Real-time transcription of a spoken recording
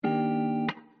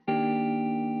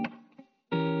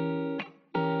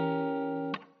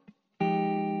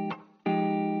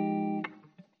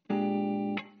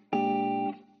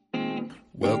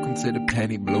Welcome to the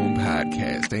Penny Bloom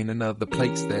Podcast. Ain't another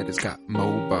place that has got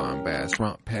more bombast.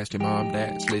 Romp past your mom,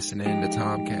 dad's listening to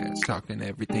Tomcats. Talking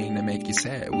everything that make you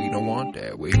sad. We don't want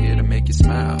that. We're here to make you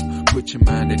smile. Put your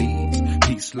mind at ease.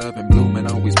 Peace, love, and bloom,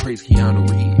 and always praise Keanu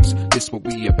Reeves. This what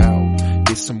we about.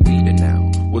 This some weeding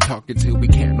now. We'll talk until we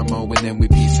can't no more, and then we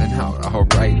peacing out.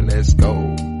 Alright, let's go.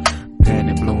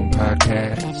 Penny Bloom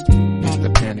Podcast. It's the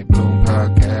Penny Bloom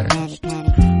Podcast.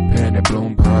 Penny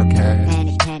Bloom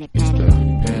Podcast. It's the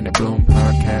Penny Bloom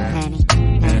Podcast.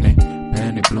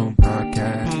 Penny Bloom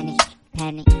Podcast.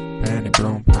 Penny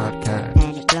Bloom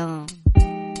Podcast.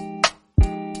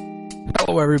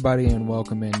 Hello, everybody, and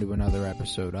welcome into another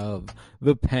episode of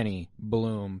the Penny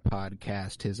Bloom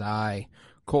Podcast. 'Tis I,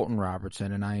 Colton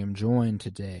Robertson, and I am joined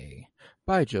today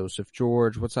by Joseph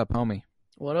George. What's up, homie?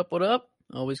 What up, what up?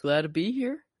 Always glad to be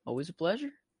here. Always a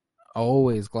pleasure.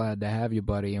 Always glad to have you,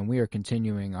 buddy, and we are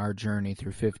continuing our journey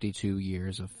through 52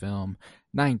 years of film,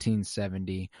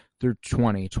 1970 through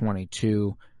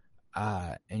 2022.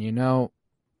 And you know,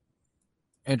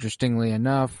 interestingly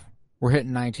enough, we're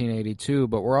hitting 1982,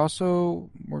 but we're also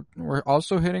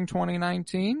hitting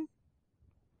 2019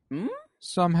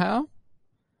 somehow.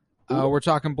 We're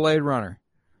talking Blade Runner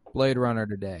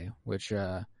today, which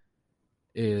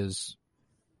is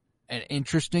an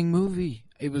interesting movie.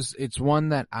 It's one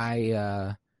that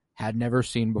I had never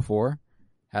seen before,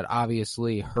 had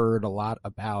obviously heard a lot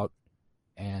about,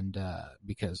 and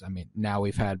because, I mean, now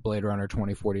we've had Blade Runner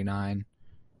 2049,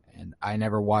 and I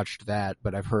never watched that,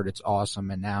 but I've heard it's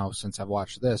awesome, and now, since I've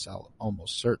watched this, I'll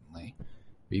almost certainly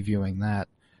be viewing that.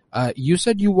 You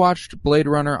said you watched Blade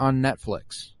Runner on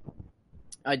Netflix.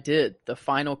 I did. The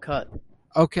final cut.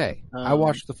 Okay. I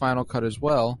watched the final cut as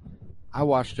well. I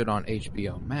watched it on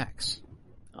HBO Max.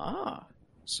 Ah.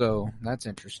 So, that's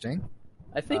interesting.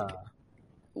 I think,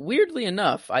 weirdly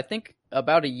enough, I think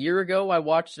about a year ago I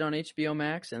watched it on HBO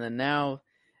Max, and then now,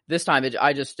 this time,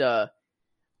 I just,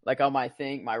 like on my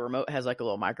thing, my remote has like a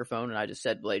little microphone, and I just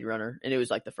said Blade Runner, and it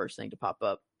was like the first thing to pop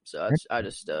up. So, I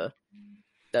just,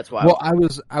 that's why. Well,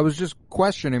 I was just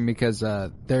questioning because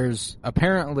there's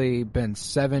apparently been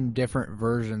 7 different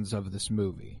versions of this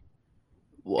movie.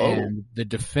 Whoa. And the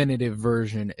definitive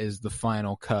version is the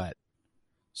final cut.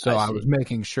 So I was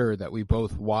making sure that we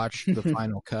both watched the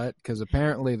final cut, because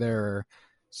apparently there are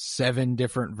 7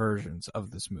 different versions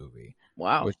of this movie.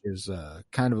 Wow. Which is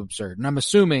kind of absurd. And I'm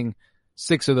assuming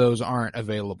 6 of those aren't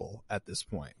available at this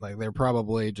point. Like, they're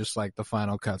probably just like the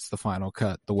final cut's the final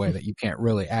cut, the way that you can't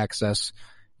really access,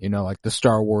 you know, like the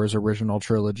Star Wars original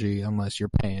trilogy unless you're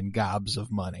paying gobs of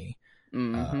money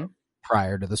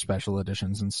prior to the special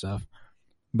editions and stuff.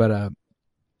 But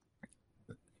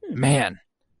man,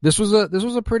 this was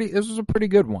a pretty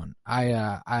good one.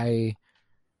 I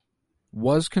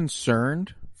was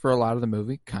concerned for a lot of the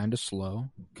movie, kind of slow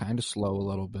a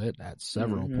little bit at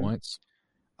several points.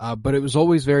 But it was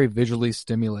always very visually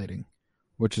stimulating,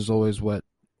 which is always what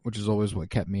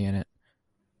kept me in it.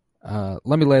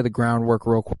 Let me lay the groundwork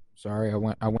real quick. Sorry, I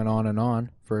went on and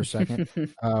on for a second.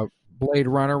 Blade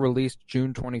Runner released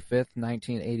June 25th,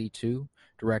 1982,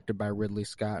 directed by Ridley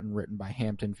Scott and written by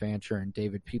Hampton Fancher and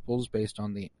David Peoples, based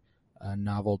on the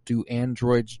novel Do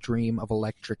Androids Dream of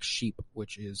Electric Sheep,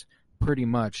 which is pretty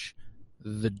much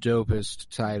the dopest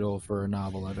title for a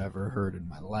novel I've ever heard in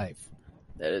my life.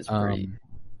 That is pretty...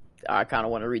 I kind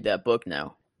of want to read that book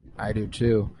now. I do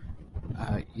too.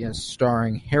 Yes,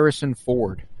 starring Harrison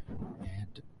Ford.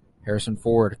 And Harrison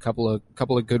Ford, a couple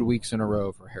of good weeks in a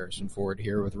row for Harrison Ford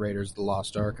here with Raiders of the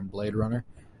Lost Ark and Blade Runner.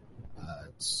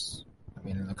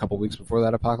 In a couple weeks before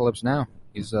that, Apocalypse Now.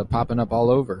 He's popping up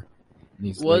all over in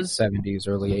these late 70s,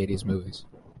 early 80s movies.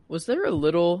 Was there a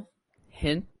little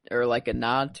hint or like a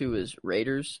nod to his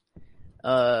Raiders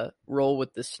role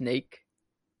with the snake?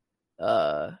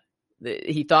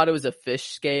 He thought it was a fish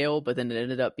scale, but then it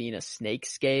ended up being a snake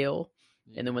scale.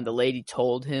 And then when the lady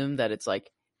told him that it's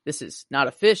like, this is not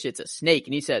a fish, it's a snake.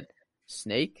 And he said,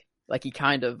 snake? Like he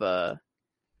kind of,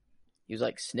 he was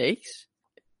like, snakes?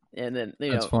 And then,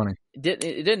 That's funny. It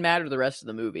didn't matter the rest of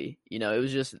the movie. You know, it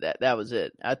was just that was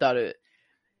it. I thought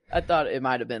it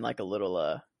might have been like a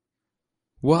little,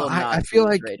 well, I feel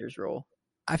like Raiders role.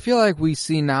 I feel like we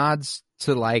see nods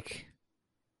to like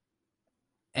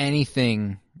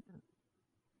anything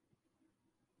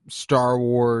Star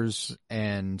Wars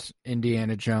and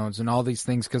Indiana Jones and all these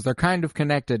things, because they're kind of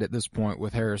connected at this point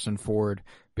with Harrison Ford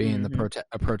being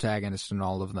a protagonist in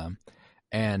all of them.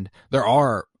 And there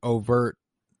are overt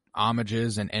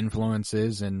homages and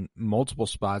influences in multiple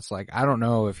spots. Like, I don't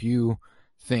know if you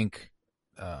think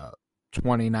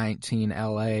 2019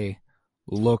 LA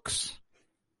looks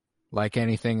like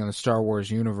anything in the Star Wars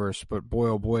universe, but boy,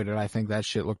 oh boy, did I think that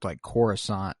shit looked like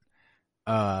Coruscant.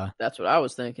 That's what I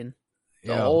was thinking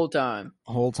the whole time.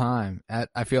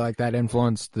 I feel like that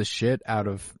influenced the shit out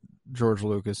of George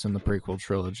Lucas in the prequel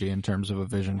trilogy in terms of a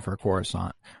vision for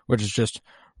Coruscant, which is just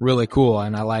really cool.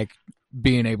 And I like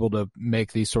being able to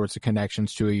make these sorts of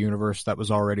connections to a universe that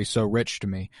was already so rich to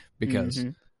me, because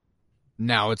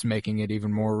now it's making it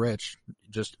even more rich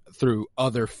just through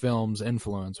other films'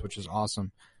 influence, which is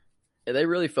awesome. Yeah, they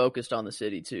really focused on the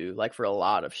city too, like for a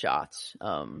lot of shots.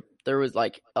 There was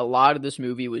like a lot of this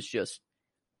movie was just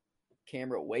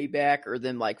camera way back, or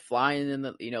them like flying in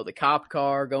the the cop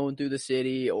car going through the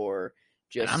city, or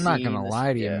just. And I'm not gonna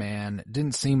lie to you, man. It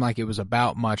didn't seem like it was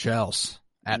about much else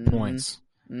at points.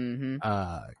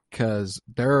 Because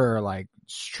there are like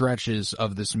stretches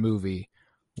of this movie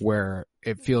where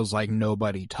it feels like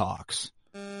nobody talks.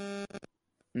 And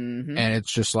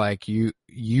it's just like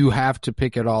you have to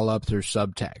pick it all up through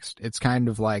subtext. It's kind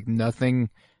of like nothing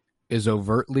is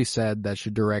overtly said that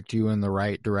should direct you in the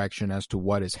right direction as to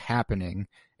what is happening.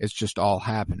 It's just all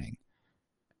happening.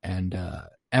 And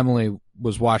Emily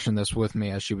was watching this with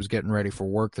me as she was getting ready for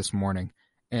work this morning,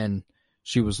 and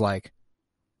she was like,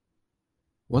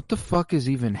 what the fuck is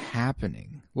even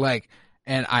happening? Like,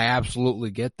 and I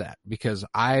absolutely get that, because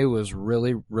I was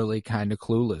really, really kind of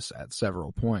clueless at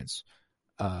several points.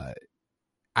 I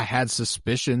had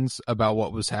suspicions about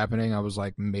what was happening. I was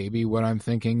like, maybe what I'm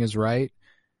thinking is right.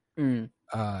 And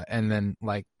then,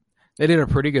 like, they did a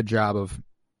pretty good job of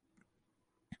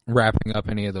wrapping up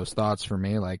any of those thoughts for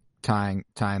me, like tying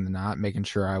the knot, making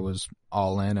sure I was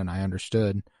all in and I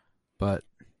understood. But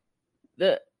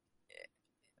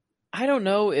I don't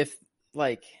know if,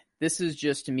 like, this is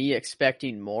just me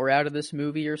expecting more out of this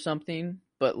movie or something,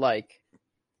 but, like,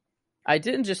 I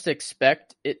didn't just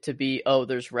expect it to be, oh,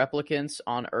 there's replicants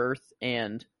on Earth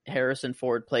and Harrison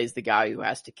Ford plays the guy who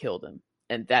has to kill them,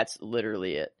 and that's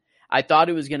literally it. I thought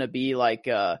it was going to be like,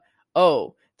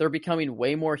 oh, they're becoming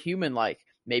way more human-like.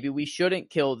 Maybe we shouldn't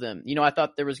kill them. I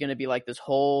thought there was going to be, like, this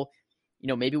whole...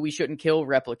 maybe we shouldn't kill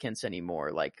replicants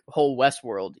anymore, like whole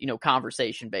Westworld,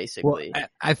 conversation basically. Well,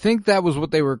 I think that was what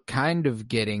they were kind of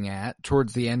getting at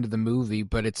towards the end of the movie,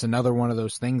 but it's another one of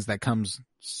those things that comes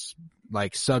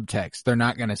like subtext. They're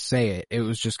not going to say it. It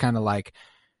was just kind of like,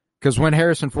 because when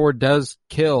Harrison Ford does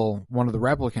kill one of the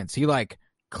replicants, he like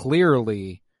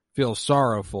clearly feels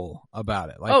sorrowful about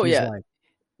it. Like, he's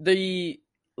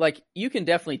like, you can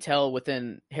definitely tell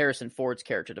within Harrison Ford's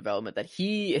character development that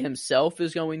he himself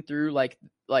is going through like,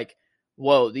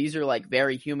 whoa, these are like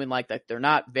very human, like they're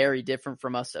not very different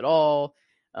from us at all.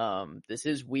 This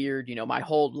is weird. My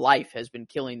whole life has been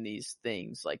killing these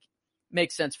things. Like,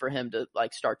 makes sense for him to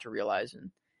like start to realize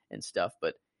and stuff.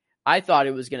 But I thought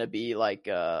it was going to be like,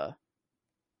 I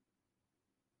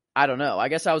don't know. I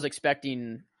guess I was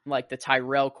expecting like the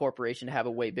Tyrell Corporation to have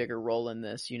a way bigger role in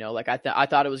this, like I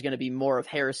thought it was going to be more of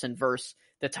Harrison versus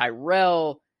the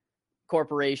Tyrell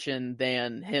Corporation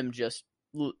than him just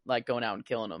like going out and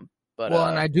killing them. But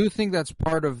and I do think that's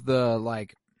part of the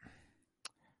like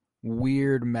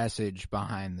weird message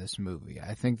behind this movie.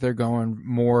 I think they're going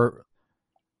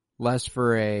less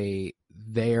for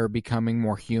they are becoming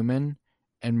more human,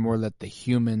 and more that the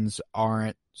humans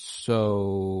aren't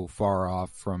so far off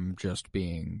from just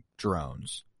being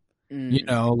drones.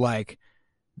 Like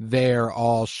they're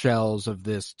all shells of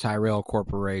this Tyrell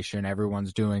Corporation.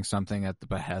 Everyone's doing something at the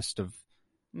behest of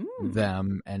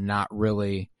them and not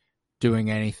really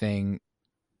doing anything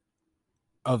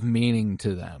of meaning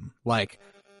to them. Like,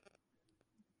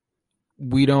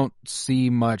 we don't see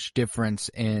much difference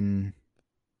in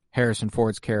Harrison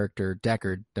Ford's character,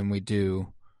 Deckard, than we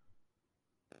do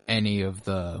any of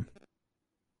the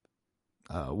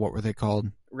what were they called?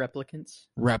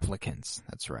 Replicants.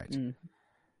 That's right.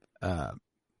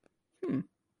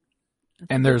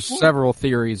 And there's several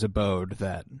theories abode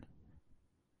that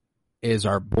is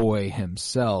our boy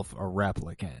himself a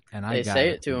replicant, and they say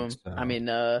it to him. So. I mean,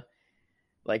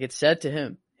 like it said to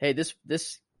him, "Hey,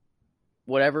 this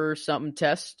whatever something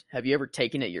test. Have you ever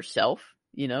taken it yourself?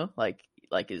 Like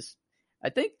is I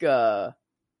think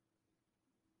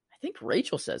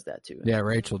Rachel says that to him. Yeah,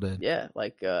 Rachel did. Yeah,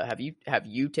 like have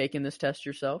you taken this test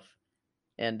yourself?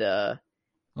 And well,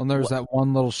 there's that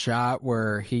one little shot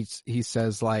where he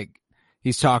says, like,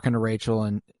 he's talking to Rachel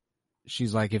and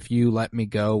she's like, if you let me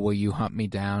go, will you hunt me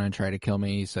down and try to kill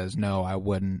me? He says, no, I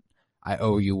wouldn't. I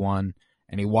owe you one.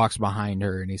 And he walks behind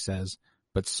her and he says,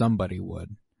 but somebody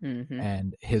would. Mm-hmm.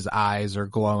 And his eyes are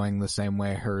glowing the same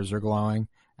way hers are glowing.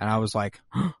 And I was like,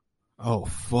 oh,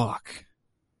 fuck.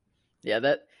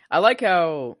 Yeah, I like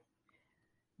how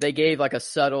they gave like a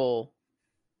subtle,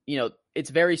 it's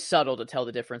very subtle to tell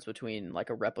the difference between like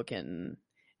a replicant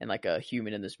and like a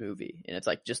human in this movie. And it's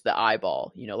like just the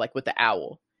eyeball, you know, like with the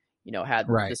owl, you know, had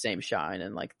Right. the same shine,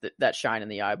 and like that shine in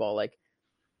the eyeball. Like,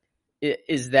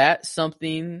 is that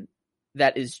something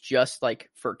that is just like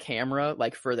for camera,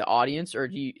 like for the audience, or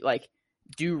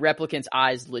do replicants'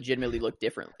 eyes legitimately look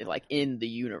differently, like in the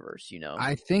universe, you know?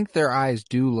 I think their eyes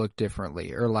do look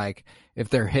differently, or like if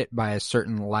they're hit by a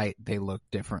certain light, they look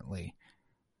differently.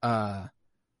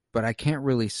 But I can't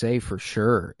really say for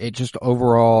sure. It just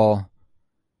overall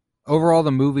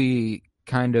the movie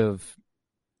kind of,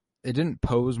 it didn't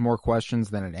pose more questions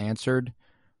than it answered,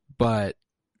 but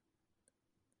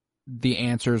the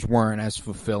answers weren't as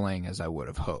fulfilling as I would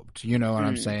have hoped. You know what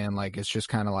I'm saying? Like, it's just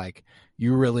kind of like,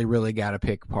 you really, really got to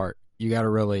pick apart. You got to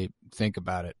really think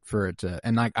about it for it to,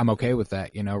 and like, I'm okay with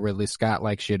that. You know, Ridley Scott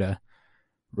likes you to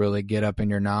really get up in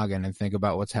your noggin and think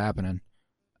about what's happening.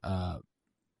 But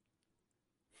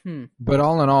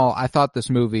all in all, I thought this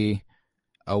movie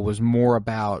was more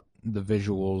about the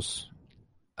visuals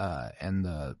and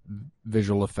the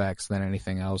visual effects than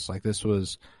anything else. Like, this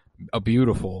was a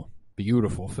beautiful,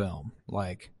 beautiful film.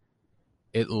 Like,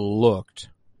 it looked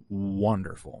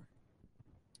wonderful.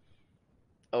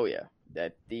 Oh yeah,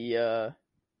 that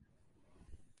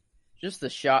just the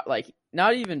shot, like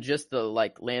not even just the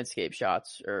like landscape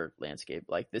shots or landscape,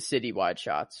 like the citywide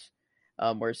shots,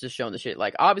 where it's just showing the shit.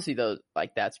 Like obviously those,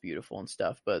 like that's beautiful and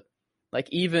stuff, but like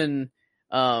even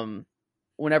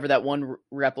whenever that one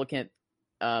replicant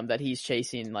that he's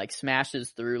chasing like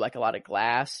smashes through like a lot of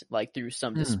glass, like through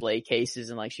some display cases,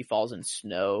 and like she falls in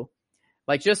snow,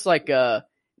 like just like I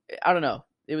don't know,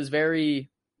 it was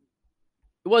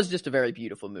just a very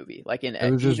beautiful movie. Like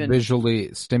it was just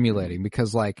visually stimulating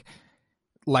because like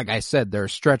I said, there are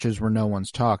stretches where no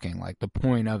one's talking. Like, the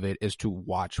point of it is to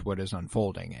watch what is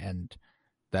unfolding, and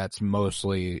that's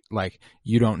mostly like,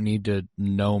 you don't need to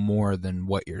know more than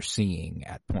what you're seeing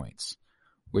at points,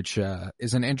 which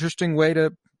is an interesting way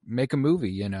to make a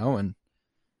movie, you know, and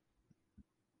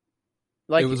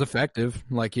like, it was effective.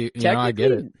 Like, you know, I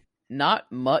get it.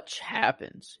 Not much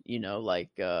happens, you know, like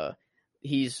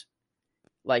he's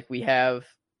like, we have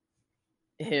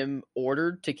him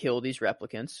ordered to kill these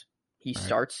replicants. He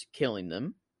starts killing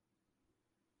them,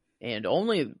 and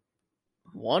only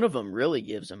one of them really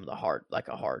gives him a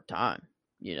hard time.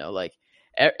 You know, like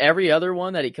every other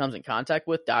one that he comes in contact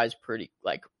with dies pretty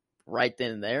like right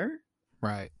then and there.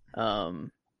 Right.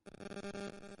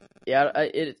 Yeah,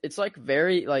 it's like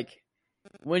very like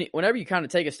whenever you kind of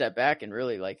take a step back and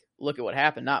really like look at what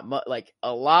happened, not much, like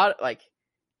a lot, like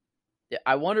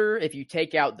I wonder if you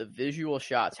take out the visual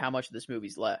shots, how much of this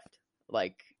movie's left.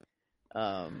 Like,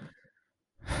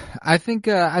 I think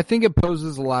it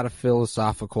poses a lot of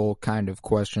philosophical kind of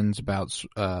questions about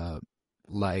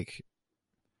like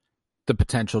the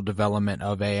potential development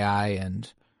of AI,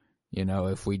 and you know,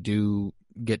 if we do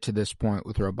get to this point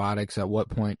with robotics, at what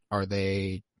point are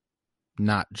they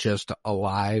not just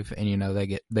alive? And you know, they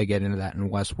get into that in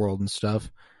Westworld and stuff.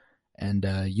 And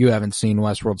you haven't seen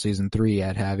Westworld season 3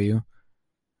 yet, have you?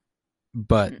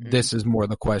 But this is more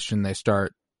the question they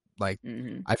start. Like,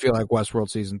 I feel like Westworld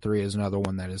season 3 is another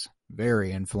one that is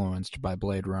very influenced by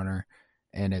Blade Runner,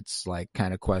 and it's like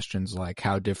kind of questions like,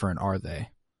 how different are they?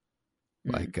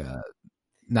 Like,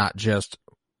 not just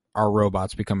are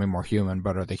robots becoming more human,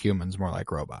 but are the humans more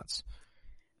like robots?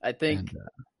 I think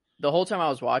the whole time I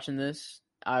was watching this,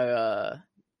 I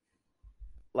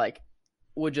like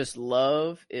would just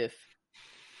love if,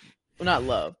 well, not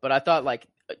love, but I thought like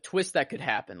a twist that could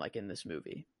happen like in this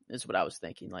movie is what I was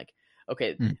thinking. Like,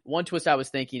 okay, one twist I was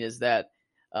thinking is that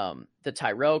the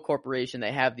Tyrell Corporation,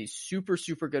 they have these super,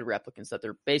 super good replicants that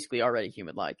they're basically already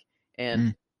human-like.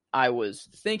 And I was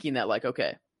thinking that, like,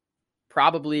 okay,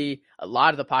 probably a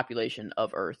lot of the population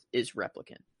of Earth is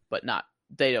replicant, but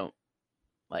they don't,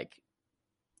 like,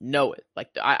 know it. Like,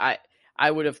 I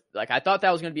would have, like, I thought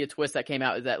that was going to be a twist that came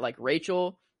out, is that, like,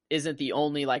 Rachel isn't the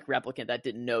only, like, replicant that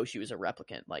didn't know she was a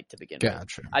replicant, like, to begin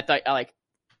with. I thought,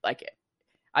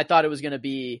 I thought it was going to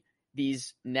be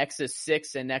these Nexus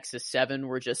 6 and Nexus 7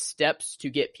 were just steps to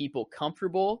get people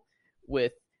comfortable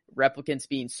with replicants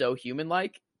being so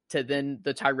human-like, to then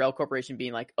the Tyrell Corporation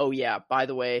being like, oh yeah, by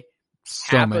the way,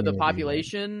 half of the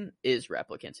population is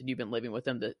replicants, and you've been living with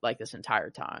them this entire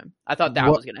time. I thought that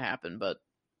was going to happen, but...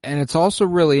 And it's also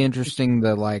really interesting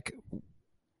that, like,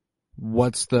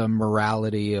 what's the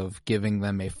morality of giving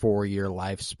them a 4-year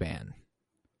lifespan?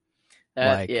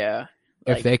 Yeah.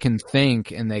 If they can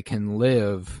think and they can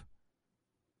live,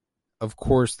 of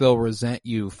course they'll resent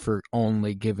you for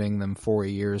only giving them 4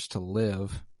 years to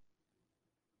live.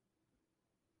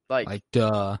 Like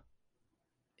duh.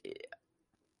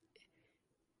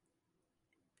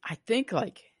 I think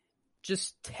like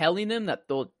just telling them that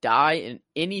they'll die in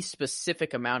any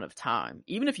specific amount of time,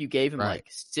 even if you gave them Right. like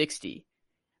 60,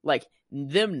 like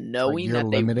them knowing you're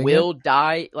that they limiting will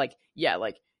die, like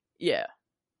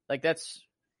that's,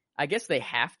 I guess they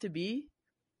have to be,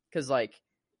 because like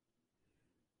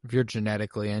if you're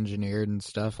genetically engineered and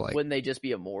stuff, like wouldn't they just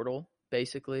be immortal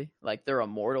basically? Like they're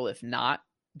immortal if not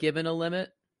given a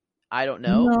limit. I don't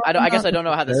know. No, I guess I don't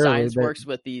know how the necessarily, science but- works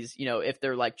with these, if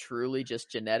they're like truly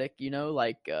just genetic,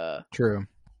 like true.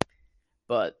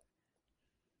 but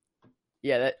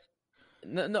yeah, that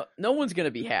no one's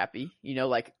gonna be happy.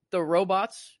 Like the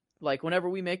robots, like whenever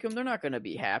we make them, they're not gonna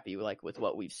be happy like with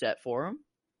what we've set for them.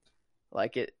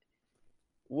 Like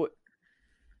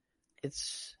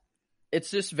it's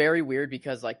just very weird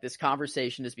because like this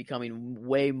conversation is becoming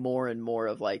way more and more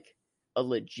of like a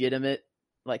legitimate,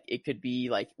 like it could be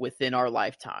like within our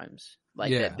lifetimes,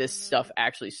 like that this stuff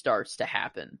actually starts to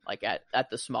happen like at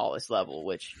the smallest level,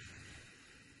 which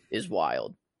is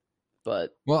wild.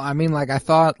 But well, I mean, like I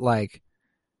thought, like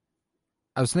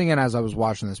I was thinking as I was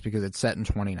watching this because it's set in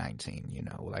 2019.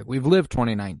 Like we've lived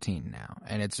 2019 now,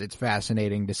 and it's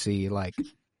fascinating to see like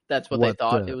that's what they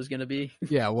thought it was going to be.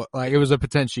 Yeah, like it was a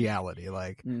potentiality.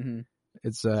 Like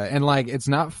it's and like it's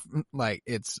not like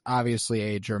it's obviously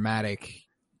a dramatic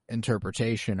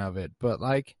interpretation of it, but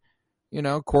like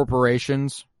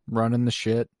corporations running the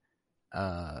shit,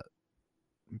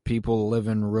 people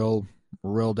living real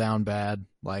down bad.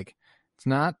 Like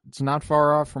it's not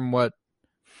far off from what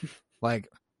like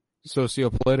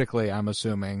sociopolitically I'm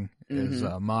assuming is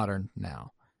modern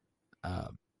now.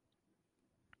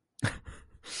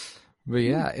 But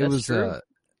yeah, it was true.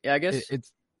 Yeah, I guess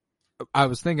it's I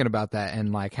was thinking about that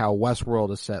and like how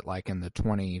Westworld is set like in the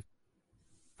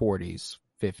 2040s,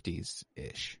 50s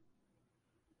ish.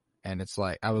 And it's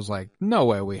like I was like, no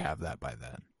way we have that by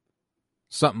then.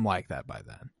 Something like that by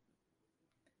then.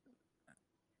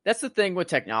 That's the thing with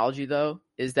technology though,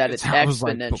 is that it's I was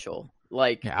exponential.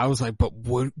 I was like, but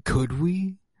could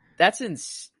we? That's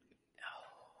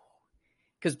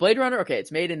because Blade Runner, okay,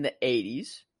 it's made in the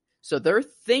 80s. So they're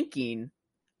thinking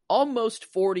almost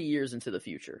 40 years into the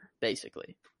future,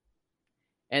 basically.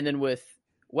 And then with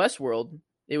Westworld,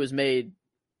 it was made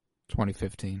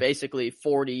 2015. Basically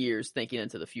 40 years thinking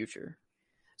into the future.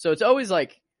 So it's always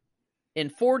like, in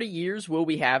 40 years, will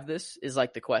we have this? Is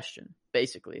like the question,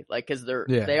 basically. Like, because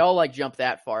they all like jump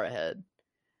that far ahead.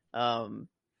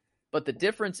 But the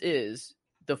difference is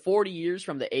the 40 years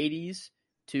from the 80s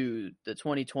to the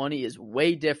 2020 is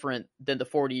way different than the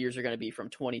 40 years are going to be from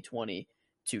 2020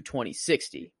 to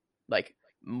 2060. Like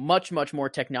much, much more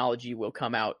technology will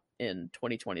come out in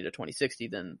 2020 to 2060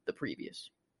 than the previous.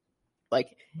 Like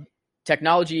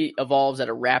technology evolves at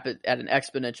an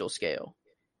exponential scale.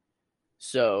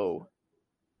 So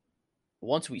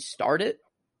once we start it,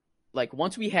 like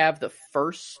once we have the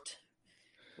first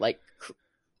like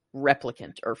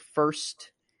replicant or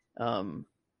first, oh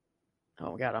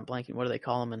god, I'm blanking. What do they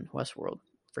call them in Westworld?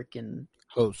 Freaking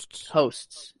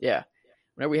hosts. Yeah.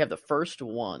 Whenever we have the first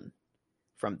one,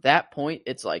 from that point,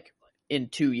 it's like in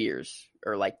 2 years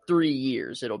or like 3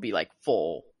 years, it'll be like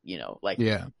full,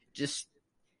 just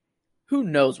who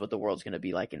knows what the world's going to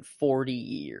be like in 40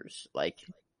 years. Like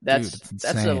that's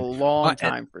a long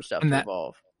time for stuff to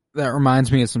evolve. That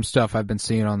reminds me of some stuff I've been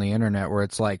seeing on the internet where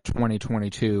it's like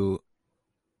 2022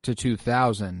 to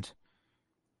 2000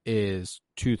 is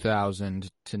 2000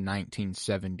 to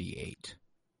 1978.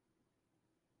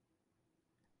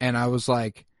 And I was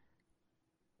like,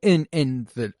 in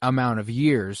the amount of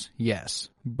years, yes,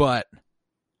 but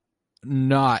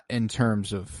not in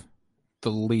terms of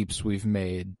the leaps we've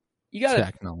made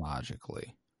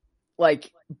technologically.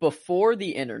 Like before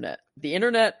the internet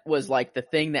was like the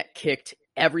thing that kicked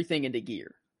everything into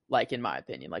gear. Like in my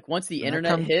opinion, like once the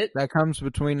internet hit, that comes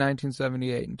between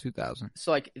 1978 and 2000.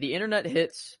 So like the internet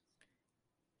hits,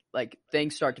 like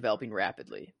things start developing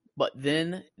rapidly. But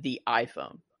then the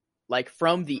iPhone, like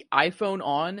from the iPhone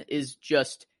on, is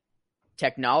just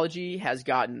technology has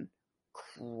gotten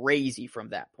crazy from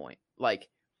that point. Like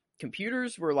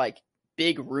computers were like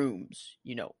big rooms,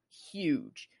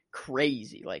 huge,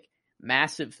 crazy, like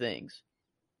massive things.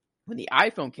 When the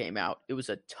iPhone came out, it was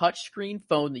a touchscreen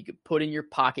phone that you could put in your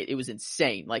pocket. It was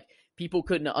insane. Like people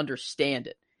couldn't understand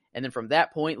it. And then from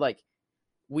that point, like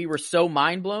we were so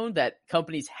mind blown that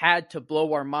companies had to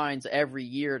blow our minds every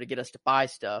year to get us to buy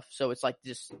stuff. So it's like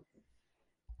just,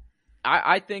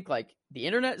 I think like the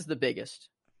internet is the biggest,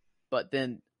 but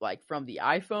then like from the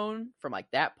iPhone, from like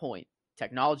that point,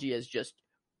 technology has just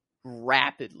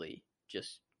rapidly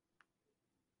just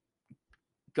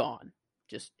gone.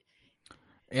 Just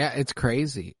yeah, it's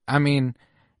crazy. I mean,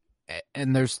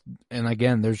 and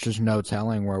again, there's just no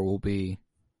telling where we'll be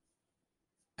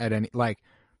at any, like,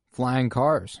 flying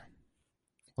cars.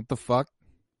 What the fuck?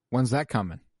 When's that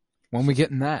coming? When we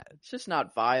getting that? It's just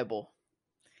not viable.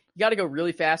 You got to go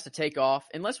really fast to take off,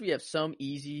 unless we have some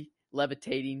easy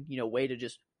levitating, way to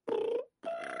just,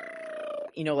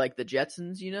 like the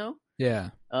Jetsons, Yeah.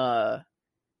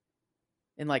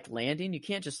 And like landing, you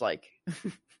can't just like,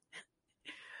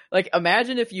 like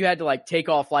imagine if you had to like take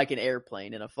off like an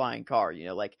airplane in a flying car,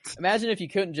 like imagine if you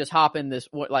couldn't just hop in this,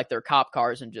 like their cop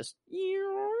cars and just,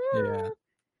 Yeah.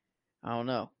 I don't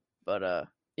know, but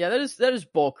yeah, that is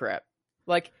bullcrap.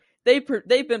 Like they've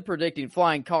been predicting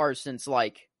flying cars since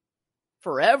like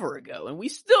forever ago, and we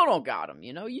still don't got them.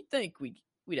 You'd think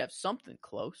we'd have something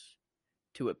close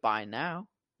to it by now.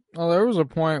 Well, there was a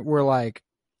point where, like,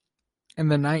 in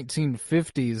the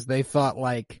 1950s, they thought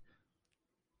like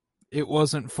it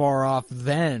wasn't far off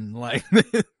then. Like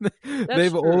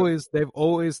they've always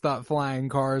thought flying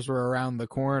cars were around the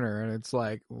corner, and it's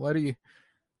like, what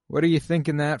are you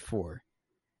thinking that for?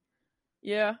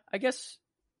 Yeah, I guess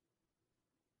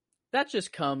that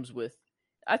just comes with,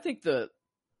 I think the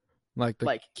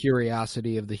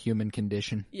curiosity of the human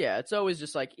condition. Yeah, it's always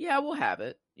just like, yeah, we'll have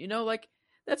it. Like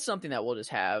that's something that we'll just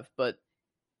have, but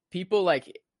people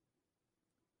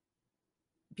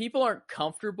aren't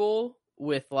comfortable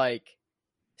with like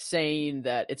saying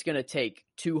that it's going to take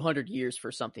 200 years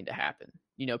for something to happen,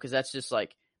 because that's just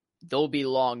like, they'll be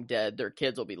long dead. Their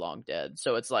kids will be long dead.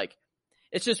 So it's like,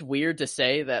 it's just weird to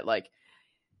say that, like,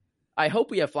 I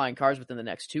hope we have flying cars within the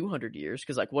next 200 years.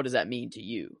 Cause like, what does that mean to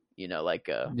you?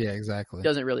 Yeah, exactly.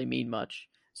 Doesn't really mean much.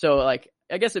 So like,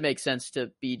 I guess it makes sense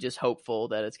to be just hopeful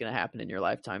that it's going to happen in your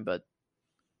lifetime, but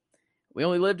we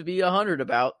only live to be 100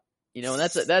 about, and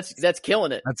that's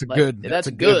killing it. That's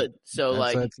good. So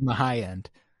that's in the high end.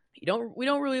 We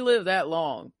don't really live that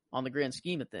long on the grand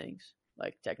scheme of things,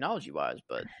 like technology wise,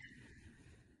 but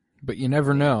you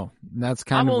never know. And that's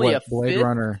kind of what Blade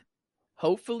Runner.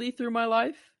 Hopefully through my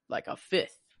life, like a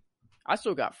fifth. I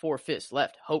still got 4/5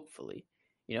 left, hopefully.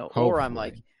 Or I'm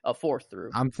like a fourth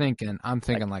through. I'm thinking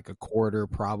like a quarter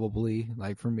probably.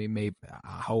 Like for me, maybe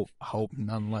I hope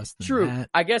none less than True. that.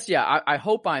 I guess, yeah, I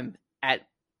hope I'm at,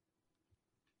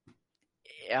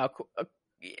 yeah,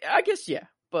 I guess, yeah.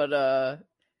 But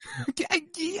I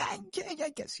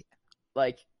guess, yeah.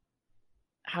 Like,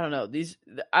 I don't know.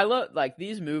 I love like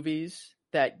these movies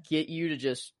that get you to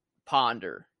just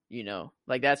ponder,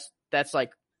 like that's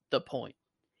like the point.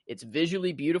 It's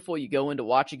visually beautiful. You go in to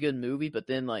watch a good movie, but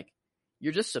then like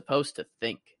you're just supposed to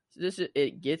think.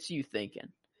 It gets you thinking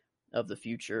of the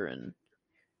future and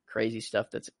crazy stuff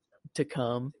that's to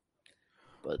come.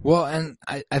 But well, and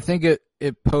I think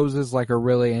it poses like a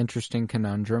really interesting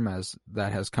conundrum as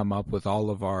that has come up with all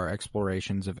of our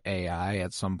explorations of AI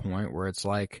at some point, where it's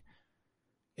like,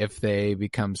 if they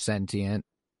become sentient,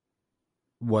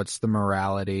 what's the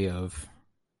morality of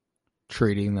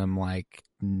treating them like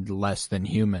less than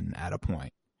human at a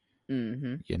point?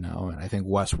 Mm-hmm. And I think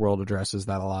Westworld addresses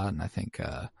that a lot, and I think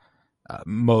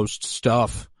most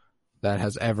stuff that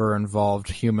has ever involved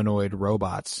humanoid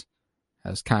robots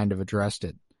has kind of addressed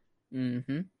it.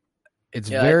 Mm-hmm. It's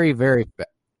very, very...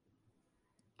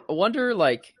 I wonder,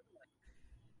 like,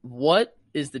 what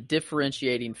is the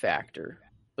differentiating factor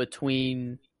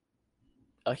between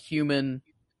a human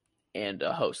and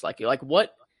a host? Like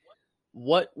what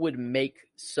would make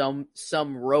some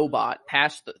robot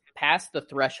pass the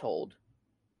threshold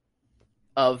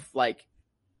of like,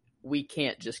 we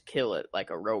can't just kill it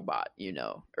like a robot,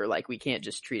 or like we can't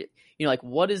just treat it, like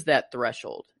what is that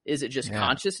threshold? Is it just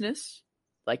consciousness?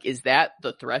 Like, is that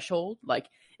the threshold? Like,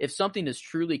 if something is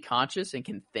truly conscious and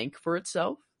can think for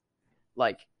itself,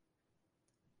 like,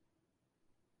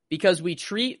 because we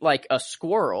treat like a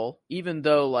squirrel, even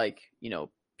though like,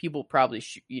 people probably,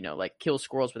 like kill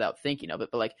squirrels without thinking of it,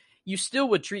 but like you still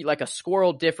would treat like a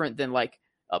squirrel different than like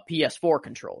a PS4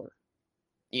 controller,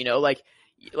 like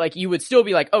you would still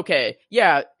be like, okay,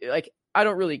 yeah, like I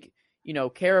don't really,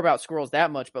 care about squirrels that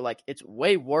much, but like it's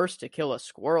way worse to kill a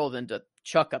squirrel than to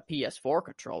chuck a PS4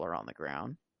 controller on the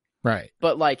ground. Right.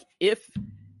 But like if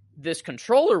this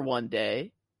controller one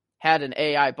day had an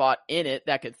AI bot in it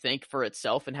that could think for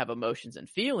itself and have emotions and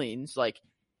feelings, like,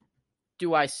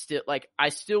 I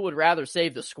still would rather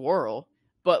save the squirrel,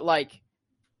 but like,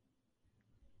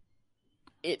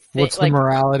 what's the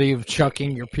morality of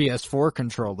chucking your PS4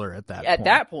 controller at that point? At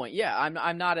that point, yeah,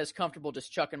 I'm not as comfortable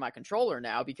just chucking my controller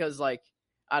now because, like,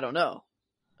 I don't know,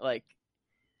 like,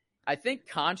 I think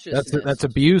consciousness. That's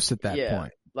abuse at that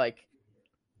point. Like,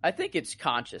 I think it's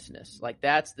consciousness. Like,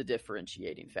 that's the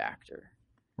differentiating factor.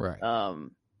 Right.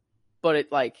 But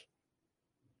it like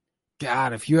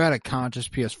God, if you had a conscious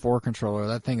PS4 controller,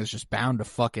 that thing is just bound to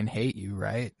fucking hate you,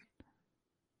 right?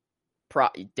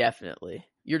 Definitely.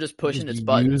 You're just pushing Just its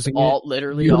buttons using all it.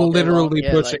 literally You're all day long. literally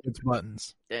Yeah, pushing like, its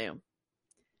buttons. damn.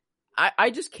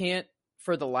 I just can't,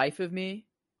 for the life of me,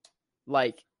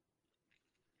 like,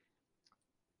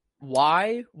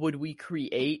 why would we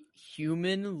create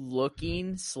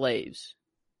human-looking slaves?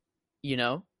 You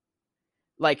know?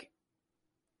 Like,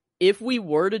 if we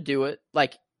were to do it,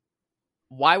 like,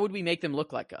 why would we make them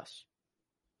look like us?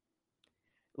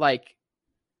 Like,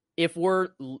 if we're,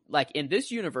 like, in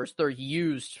this universe, they're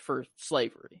used for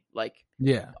slavery. Like,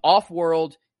 Yeah.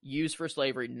 off-world, used for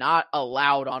slavery, not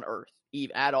allowed on Earth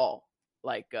at all.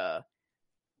 Like,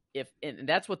 and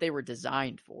that's what they were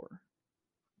designed for.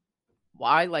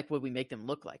 Why, like, would we make them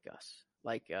look like us?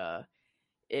 Like,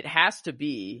 it has to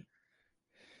be,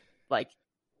 like,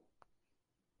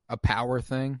 A power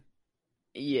thing.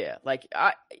 yeah, like,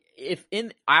 if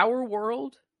in our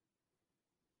world,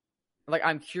 like,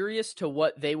 I'm curious to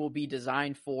what they will be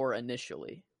designed for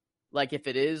initially. Like, if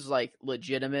it is, like,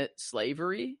 legitimate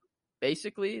slavery,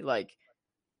 basically, like,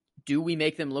 do we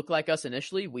make them look like us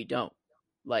initially? We don't.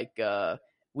 Like,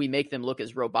 we make them look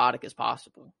as robotic as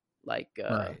possible. Like,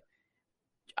 Right.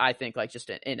 I think, like, just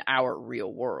in our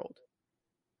real world.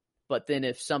 But then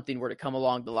if something were to come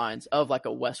along the lines of, like, a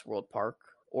Westworld park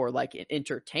or, like, an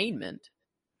entertainment,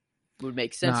 it would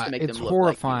make sense to make it's them look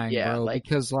horrifying, like, yeah, bro, like,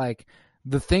 because, like,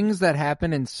 the things that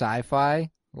happen in sci-fi,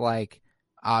 like,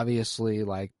 obviously,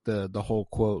 like, the whole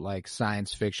quote, like,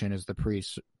 science fiction is the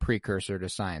precursor to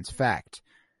science fact.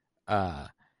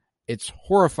 It's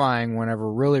horrifying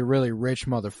whenever really, really rich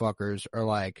motherfuckers are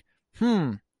like,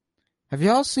 have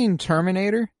y'all seen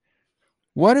Terminator?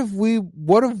 What if we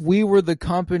were the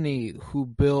company who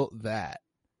built that?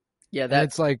 yeah, And that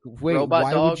it's like, wait, robot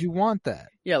why dog, would you want that?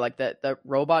 yeah, like that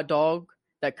robot dog,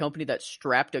 that company that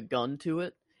strapped a gun to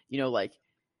it. You know, like,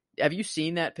 have you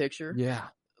seen that picture? Yeah.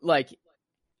 Like,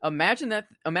 imagine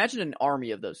an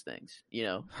army of those things, you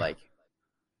know, like,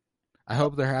 I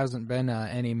hope there hasn't been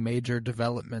any major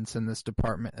developments in this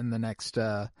department in the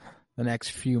next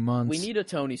few months. we need a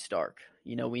Tony Stark.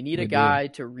 You know, we need We a guy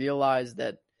to realize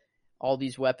that all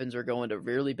these weapons are going to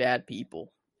really bad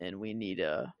people, and we need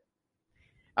I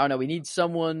don't know, we need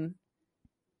someone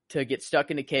to get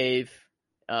stuck in a cave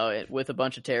with a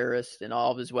bunch of terrorists, and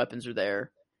all of his weapons are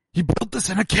there. He built this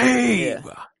in a cave.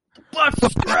 Yeah.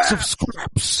 Lots of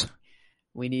scraps.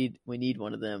 We need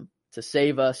one of them to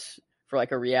save us for,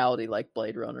 like, a reality like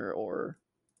Blade Runner or,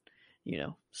 you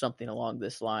know, something along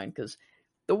this line, because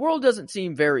the world doesn't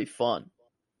seem very fun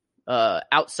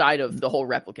outside of the whole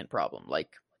replicant problem.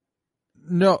 Like,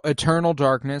 No, eternal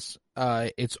darkness.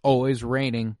 It's always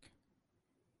raining.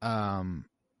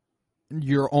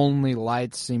 Your only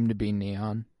lights seem to be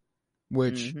neon,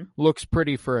 which looks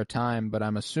pretty for a time, but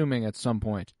I'm assuming at some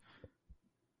point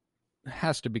it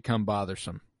has to become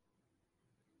bothersome.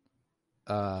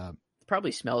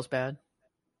 probably smells bad.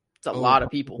 It's a lot of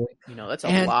people. You know, that's a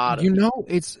and lot of you people. know,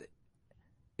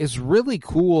 it's really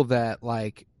cool that,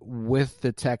 like, with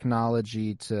the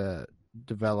technology to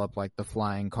develop, like, the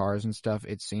flying cars and stuff,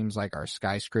 it seems like our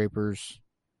skyscrapers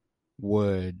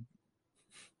would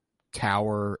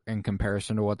tower in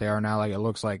comparison to what they are now. Like, it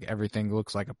looks like everything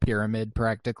looks like a pyramid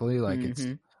practically. Like, it's,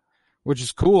 which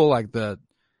is cool. Like, the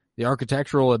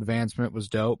architectural advancement was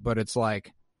dope, but it's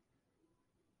like,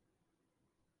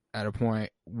 at a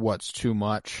point, what's too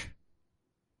much?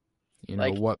 You know,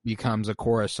 Like, what becomes a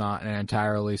Coruscant, an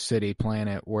entirely city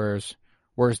planet? Where's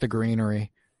the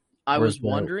greenery? I Where's was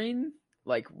wondering,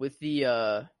 like, with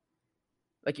the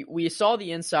like, we saw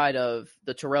the inside of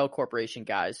the Terrell Corporation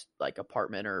guy's, like,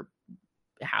 apartment or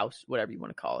house, whatever you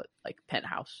want to call it, like,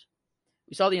 penthouse.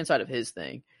 We saw the inside of his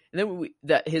thing, and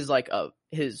then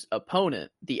his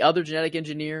opponent, the other genetic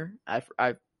engineer,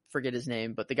 I forget his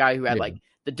name, but the guy who had like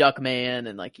the Duck Man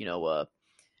and, like, you know,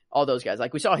 all those guys.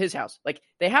 Like, we saw his house. Like,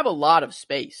 they have a lot of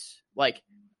space. Like,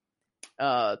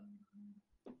 and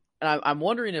I'm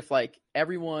wondering if, like,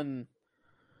 everyone,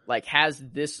 like, has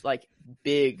this, like,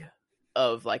 big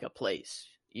of, like, a place,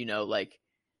 you know, like,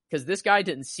 because this guy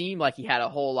didn't seem like he had a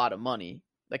whole lot of money.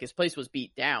 Like, his place was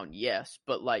beat down, yes,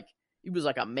 but, like, it was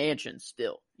like a mansion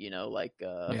still, you know, like,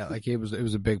 yeah, like, it was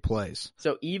a big place.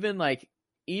 So even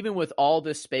with all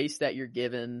this space that you're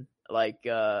given, like,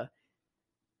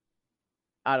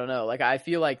 I don't know. Like, I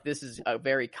feel like this is a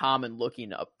very common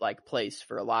looking up, like, place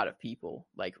for a lot of people.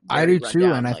 Like, I do too,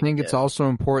 down, and I like, think it's also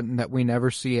important that we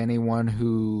never see anyone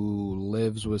who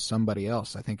lives with somebody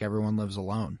else. I think everyone lives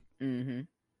alone. Mm-hmm.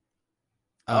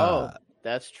 Oh,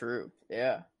 that's true.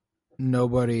 Yeah.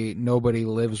 Nobody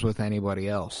lives with anybody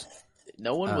else.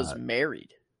 No one was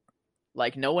married.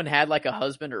 Like no one had like a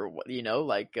husband or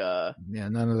like Yeah,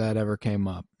 none of that ever came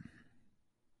up.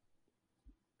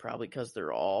 probably because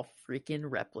they're all freaking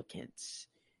replicants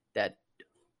that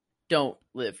don't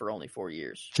live for only 4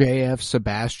 years. J.F.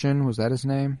 Sebastian, was that his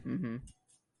name? Mm-hmm.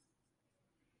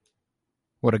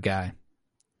 What a guy.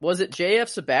 Was it J.F.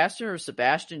 Sebastian or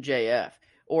Sebastian J.F.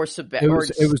 or It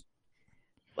was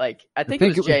like I think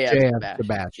it was J.F.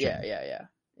 Sebastian. Yeah.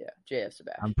 J.F.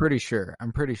 Sebastian. I'm pretty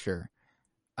sure.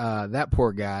 That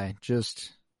poor guy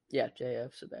just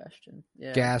J.F. Sebastian.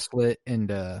 Yeah. gaslit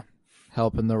into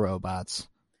helping the robots.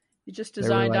 He just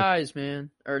designed eyes, man.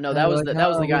 Or no, that was the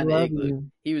guy in the igloo.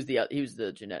 He was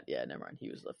the genetic. Yeah, never mind. He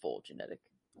was the full genetic.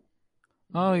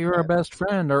 Oh, you're our best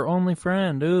friend, our only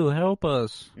friend. Ooh, help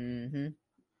us. Mm-hmm.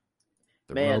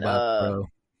 The Man, robot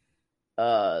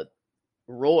bro.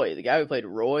 Roy, the guy who played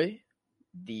Roy,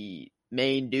 the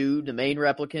main dude, the main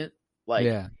replicant,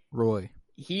 like Roy.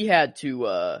 He had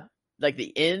to like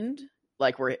the end,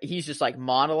 like where he's just like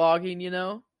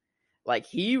monologuing, like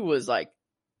he was like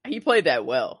he played that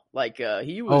well. Like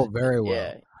he was very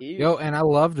well. Yeah, and I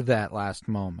loved that last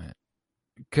moment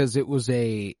because it was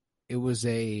a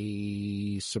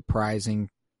surprising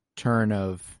turn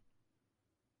of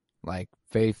like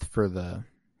faith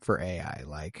for AI,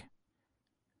 like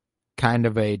kind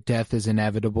of a death is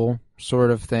inevitable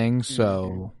sort of thing,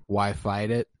 so why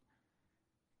fight it?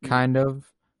 Kind of.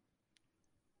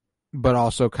 But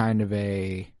also kind of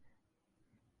a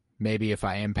maybe if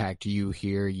I impact you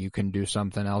here, you can do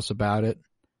something else about it.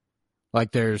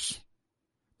 Like there's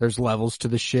levels to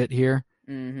the shit here.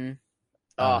 Mm-hmm.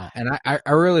 And I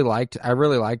really liked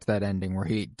that ending where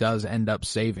he does end up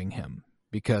saving him,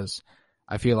 because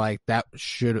I feel like that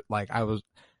should, like, I was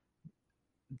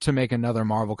to make another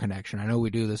Marvel connection. I know we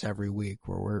do this every week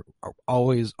where we're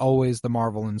always the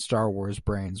Marvel and Star Wars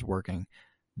brains working.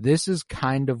 This is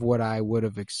kind of what I would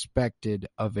have expected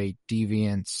of a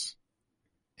Deviants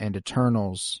and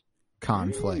Eternals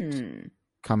conflict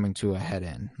coming to a head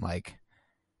in. Like,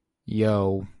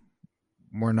 yo,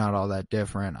 we're not all that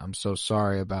different. I'm so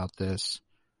sorry about this.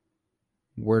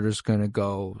 We're just going to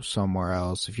go somewhere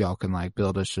else. If y'all can like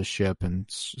build us a ship and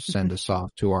send us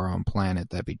off to our own planet,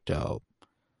 that'd be dope.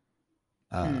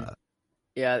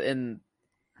 Yeah, and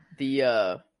the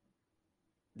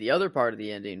other part of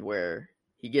the ending where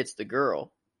he gets the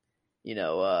girl,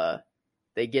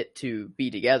 they get to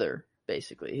be together,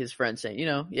 basically. His friend saying,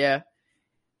 yeah,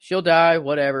 she'll die,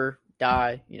 whatever,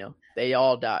 die, they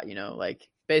all die, like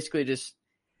basically just,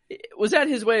 was that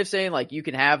his way of saying like, you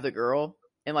can have the girl?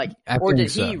 And like, or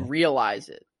did he realize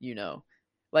it,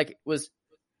 like was,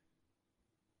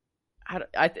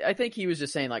 I think he was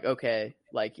just saying like, okay,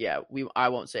 like, yeah, I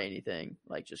won't say anything,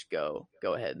 like just go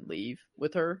ahead and leave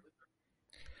with her.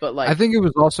 But like, I think it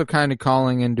was also kind of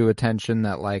calling into attention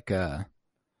that like,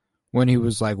 when he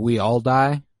was like, we all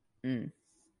die.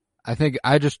 I think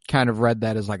I just kind of read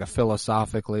that as like a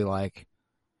philosophically like,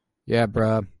 yeah,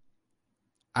 bruh,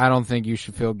 I don't think you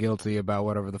should feel guilty about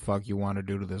whatever the fuck you want to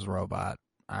do to this robot.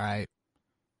 All right.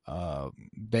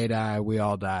 They die. We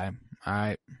all die. All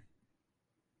right.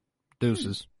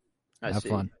 Deuces. Have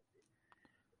fun.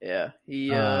 Yeah.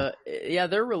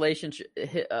 Their relationship,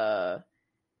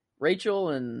 Rachel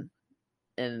and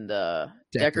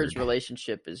Deckard's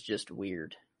relationship is just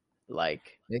weird.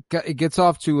 Like it gets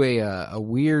off to a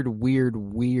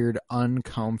weird,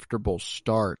 uncomfortable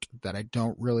start that I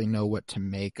don't really know what to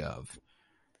make of.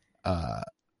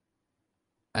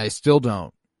 I still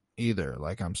don't either.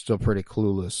 Like, I'm still pretty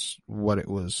clueless what it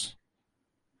was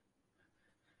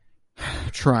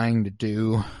trying to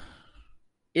do.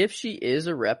 If she is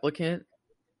a replicant,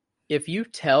 if you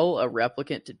tell a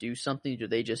replicant to do something, do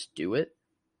they just do it?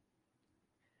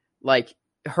 Like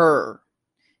her,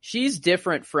 she's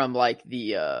different from like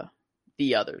the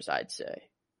others, I'd say.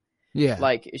 Yeah.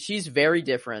 Like she's very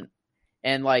different.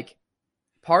 And like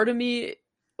part of me,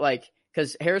 like,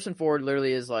 because Harrison Ford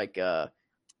literally is like,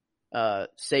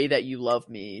 say that you love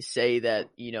me, say that,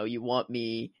 you want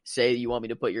me, say you want me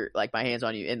to put my hands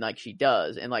on you. And like, she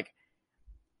does. And like,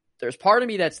 there's part of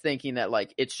me that's thinking that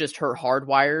like, it's just her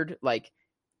hardwired, like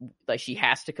she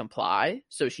has to comply.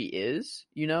 So she is,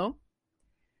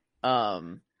 I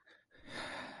mean,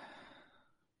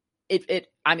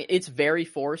 it's very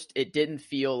forced. It didn't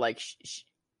feel like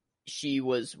she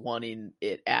was wanting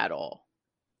it at all.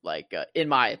 Like, in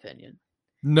my opinion.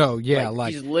 No, yeah,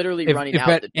 like she's literally running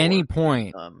out the door.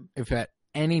 If at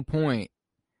any point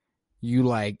you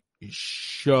like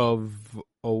shove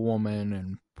a woman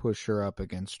and push her up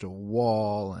against a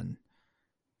wall and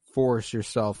force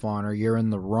yourself on her, you're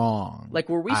in the wrong. Like,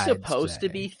 were we supposed to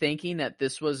be thinking that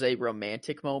this was a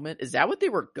romantic moment? Is that what they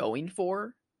were going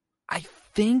for? I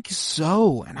think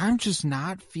so, and I'm just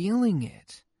not feeling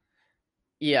it.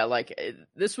 Yeah, like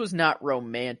this was not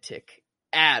romantic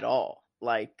at all.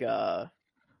 Like,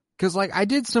 because like I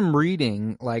did some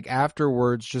reading like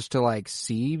afterwards just to like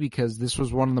see, because this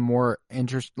was one of the more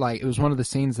like it was one of the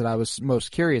scenes that I was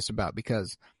most curious about,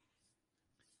 because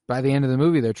by the end of the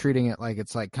movie they're treating it like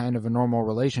it's like kind of a normal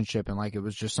relationship and like it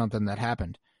was just something that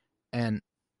happened. And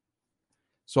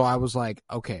so I was like,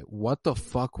 okay, what the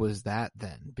fuck was that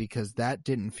then? Because that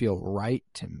didn't feel right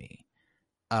to me.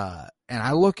 And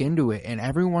I look into it and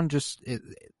everyone just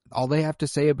all they have to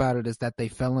say about it is that they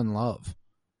fell in love.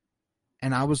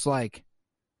 And I was like,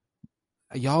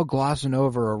 y'all glossing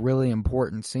over a really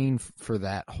important scene for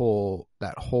that whole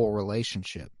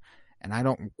relationship, and I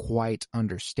don't quite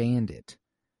understand it.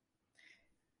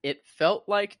 It felt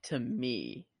like to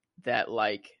me that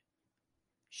like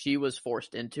she was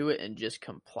forced into it and just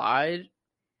complied.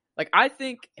 Like I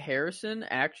think Harrison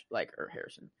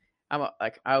Harrison.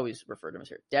 I always refer to him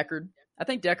as Deckard. I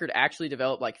think Deckard actually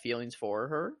developed like feelings for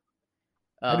her.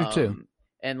 I do too.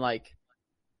 And like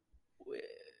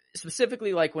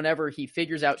specifically like whenever he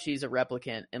figures out she's a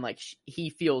replicant and like he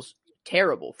feels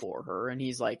terrible for her and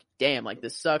he's like, damn, like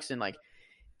this sucks. And like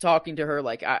talking to her,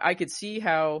 like I could see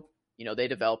how, you know, they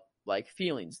develop like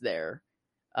feelings there.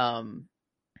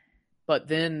 But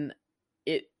then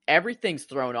everything's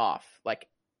thrown off like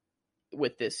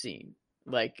with this scene.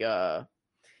 Like,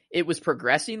 it was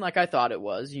progressing like I thought it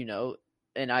was, you know,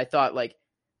 and I thought like,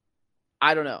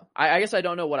 I don't know. I guess I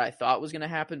don't know what I thought was going to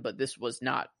happen, but this was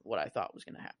not what I thought was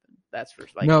going to happen. That's for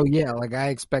like. No, yeah, like I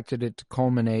expected it to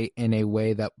culminate in a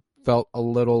way that felt a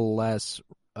little less,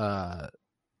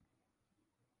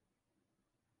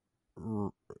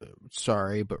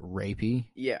 sorry, but rapey.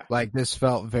 Yeah. Like this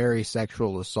felt very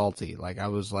sexual assaulty. Like I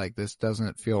was like, this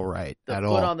doesn't feel right at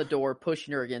all. The foot on the door,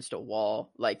 pushing her against a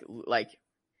wall, like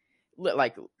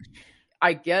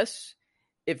I guess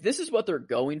if this is what they're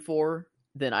going for,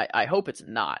 then I hope it's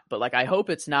not. But like I hope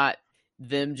it's not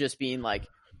them just being like,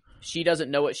 she doesn't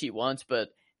know what she wants, but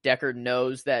Deckard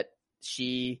knows that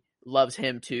she loves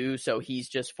him too, so he's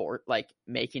just for like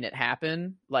making it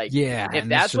happen. Like, yeah, if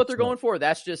that's what they're going for,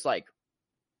 that's just like,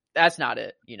 that's not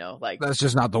it, you know. Like that's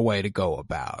just not the way to go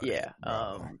about it. Yeah.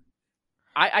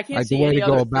 I can't like see the way any to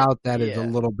go other about that is a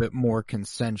little bit more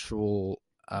consensual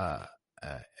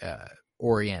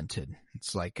oriented.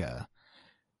 It's like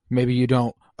maybe you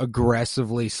don't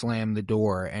aggressively slam the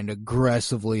door and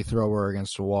aggressively throw her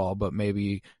against a wall, but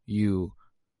maybe you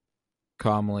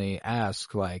calmly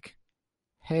ask like,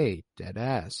 hey, dead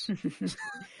ass.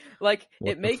 Like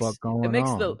what it makes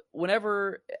on?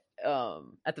 whenever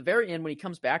at the very end when he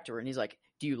comes back to her and he's like,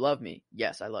 do you love me?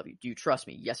 Yes, I love you. Do you trust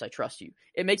me? Yes, I trust you.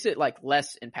 It makes it like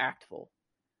less impactful.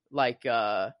 Like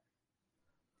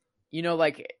you know,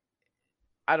 like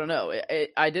I don't know.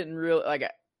 I didn't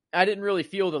really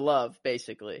feel the love,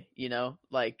 basically, you know?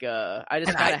 Like, I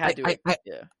just kind of had to...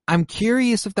 yeah. I'm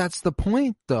curious if that's the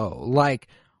point, though. Like,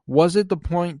 was it the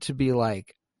point to be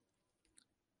like,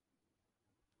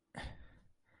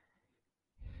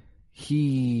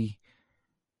 he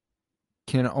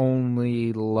can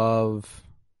only love,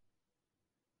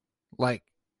 like,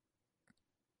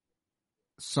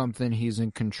 something he's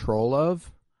in control of,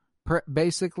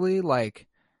 basically? Like...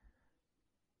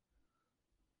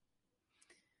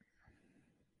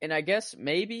 And I guess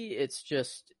maybe it's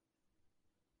just,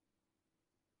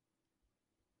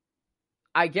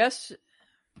 I guess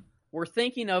we're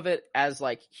thinking of it as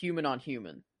like human on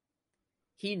human.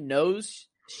 He knows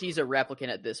she's a replicant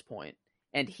at this point,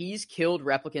 and he's killed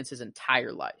replicants his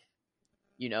entire life,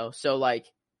 you know? So like,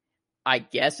 I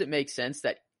guess it makes sense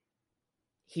that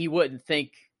he wouldn't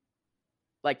think,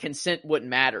 like consent wouldn't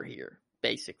matter here,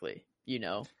 basically, you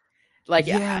know? Like,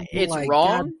 yeah, it's like,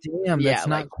 wrong. God damn, that's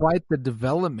not quite the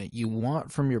development you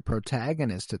want from your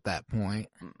protagonist at that point.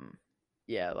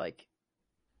 Yeah, like,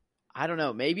 I don't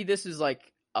know. Maybe this is like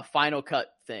a Final Cut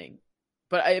thing.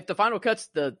 But if the Final Cut's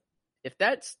if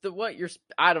that's what you're,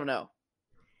 I don't know.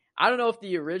 I don't know if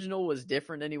the original was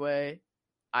different anyway.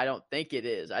 I don't think it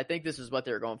is. I think this is what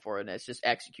they're going for, and it's just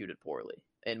executed poorly,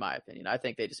 in my opinion. I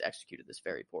think they just executed this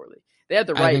very poorly. They had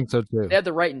the right, I think so too. They had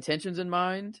the right intentions in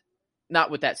mind. Not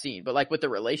with that scene, but like with the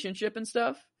relationship and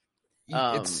stuff.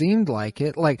 It seemed like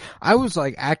it. Like I was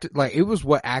like it was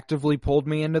what actively pulled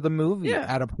me into the movie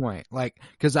at a point. Like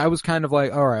because I was kind of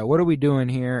like, all right, what are we doing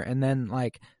here? And then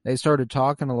like they started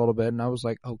talking a little bit, and I was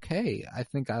like, okay, I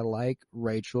think I like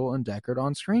Rachel and Deckard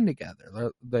on screen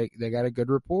together. They got a good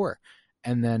rapport.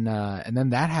 And then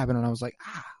that happened, and I was like,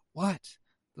 what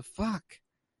the fuck?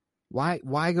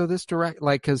 Why go this direct?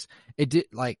 Like because it did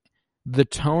like. The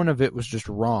tone of it was just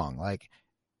wrong. Like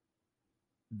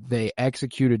they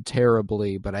executed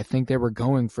terribly, but I think they were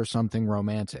going for something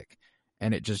romantic,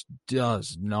 and it just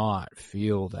does not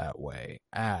feel that way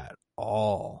at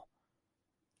all.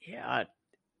 Yeah,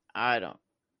 I don't.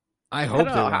 I hope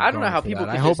they weren't I don't know going how for people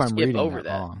that. could I hope just I'm skip reading over that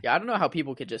that. wrong. Yeah, I don't know how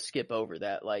people could just skip over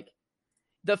that. Like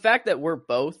the fact that we're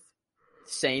both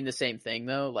saying the same thing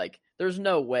though, like there's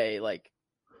no way. Like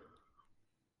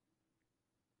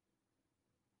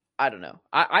I don't know.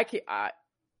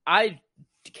 I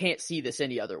can't see this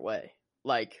any other way.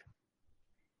 Like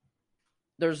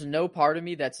there's no part of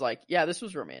me that's like, yeah, this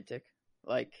was romantic.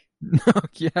 Like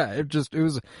Yeah, it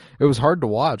was hard to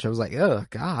watch. I was like, oh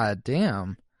god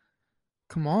damn.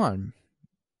 Come on.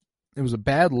 It was a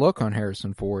bad look on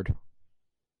Harrison Ford.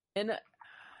 and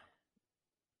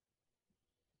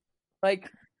like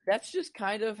that's just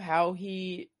kind of how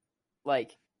he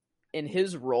like in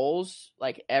his roles,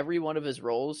 like every one of his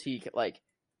roles, he like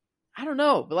I don't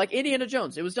know, but like Indiana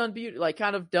Jones, it was done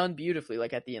kind of done beautifully,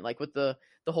 like at the end, like with the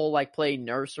whole like play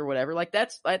nurse or whatever. Like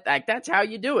that's how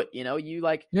you do it, you know. You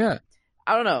like Yeah.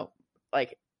 I don't know,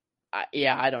 like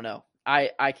I don't know.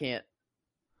 I can't.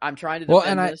 I'm trying to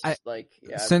defend this. Like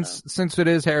yeah, since it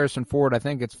is Harrison Ford, I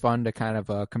think it's fun to kind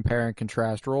of compare and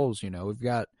contrast roles. You know, we've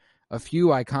got a few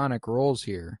iconic roles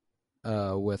here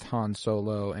with Han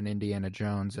Solo and Indiana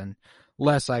Jones, and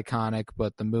less iconic,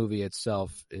 but the movie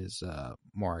itself is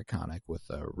more iconic with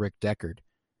Rick Deckard.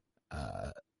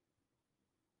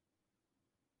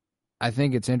 I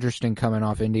think it's interesting coming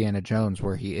off Indiana Jones,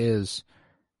 where he is,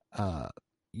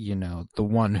 you know, the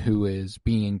one who is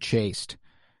being chased.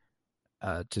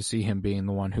 To see him being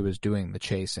the one who is doing the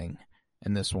chasing,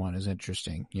 and this one is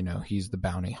interesting. You know, he's the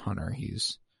bounty hunter.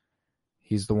 He's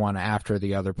the one after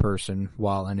the other person,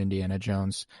 while in Indiana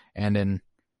Jones and in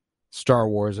Star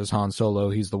Wars as Han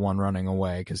Solo, he's the one running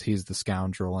away because he's the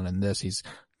scoundrel, and in this he's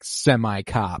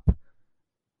semi-cop.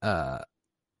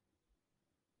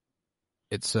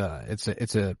 It's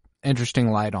a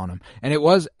interesting light on him, and it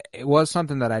was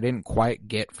something that I didn't quite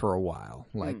get for a while,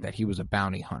 like that he was a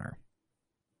bounty hunter.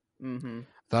 Mm-hmm.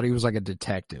 Thought he was like a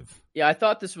detective. Yeah, I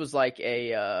thought this was like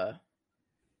a.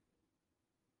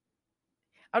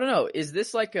 I don't know. Is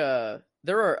this like a?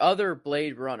 There are other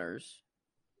Blade Runners,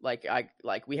 like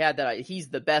we had that. He's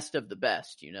the best of the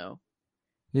best, you know.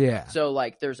 Yeah. So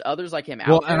like, there's others like him out.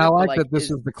 Well, there, and I like but, that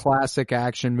this is the classic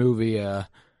action movie.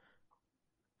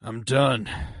 I'm done.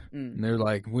 And they're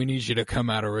like, we need you to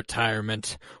come out of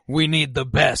retirement. We need the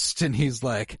best. And he's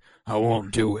like, I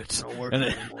won't do it. I don't work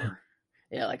anymore.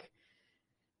 Yeah, like,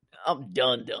 I'm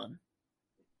done.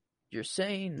 You're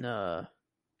saying, I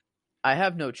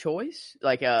have no choice?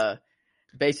 Like,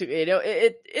 basically, you know,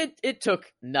 it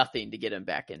took nothing to get him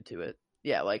back into it.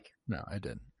 Yeah, like. No, I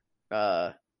didn't.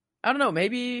 I don't know,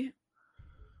 maybe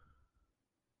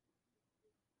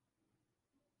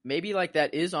like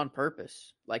that is on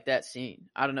purpose, like that scene.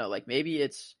 I don't know, like maybe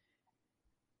it's,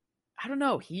 I don't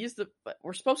know.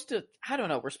 We're supposed to. I don't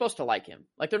know. We're supposed to like him.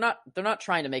 Like they're not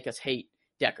trying to make us hate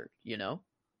Deckard. You know.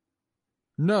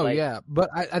 No, like, yeah, but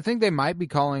I think they might be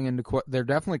calling into. They're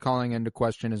definitely calling into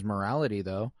question his morality,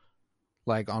 though.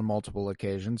 Like on multiple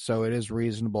occasions, so it is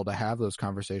reasonable to have those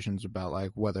conversations about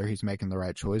like whether he's making the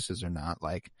right choices or not.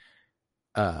 Like,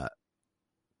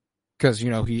 because you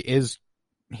know he is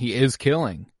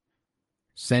killing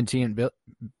sentient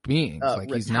beings.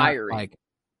 Like retiring. He's not like.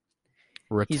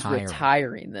 He's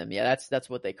retiring them. Yeah, that's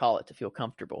what they call it, to feel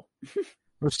comfortable.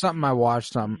 There's something I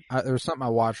watched. There was something I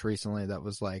watched recently that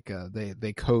was like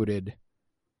they coded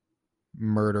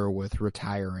murder with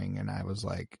retiring, and I was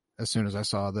like, as soon as I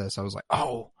saw this, I was like,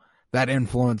 oh, that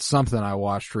influenced something I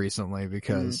watched recently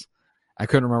because I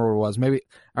couldn't remember what it was. Maybe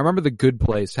I remember The Good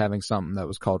Place having something that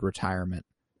was called retirement,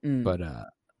 but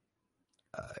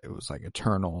it was like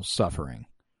eternal suffering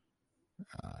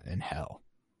in hell.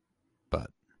 But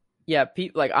yeah,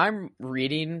 like I'm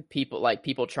reading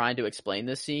people trying to explain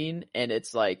this scene, and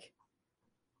it's like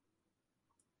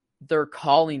they're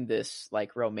calling this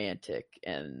like romantic,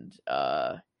 and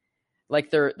like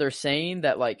they're saying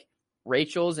that like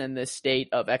Rachel's in this state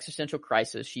of existential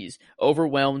crisis. She's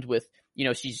overwhelmed with, you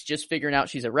know, she's just figuring out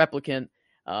she's a replicant.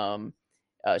 All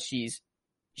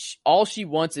she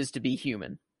wants is to be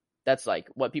human. That's like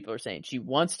what people are saying. She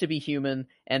wants to be human,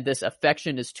 and this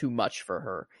affection is too much for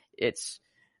her. It's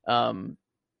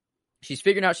she's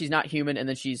figuring out she's not human, and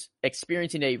then she's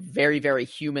experiencing a very, very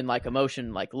human-like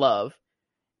emotion like love,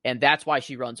 and that's why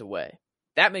she runs away.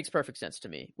 That makes perfect sense to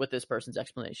me with this person's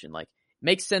explanation. Like,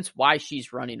 makes sense why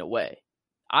she's running away.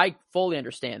 I fully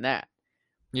understand that.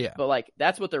 Yeah. But like,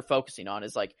 that's what they're focusing on,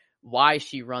 is like why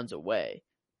she runs away.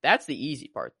 That's the easy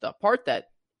part. The part that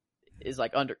is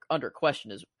like under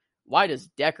question is why does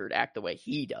Deckard act the way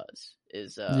he does?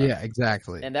 Yeah,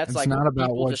 exactly. And that's it's like not about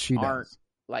people what just she aren't does.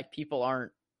 like people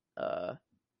aren't. I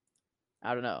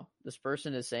don't know. This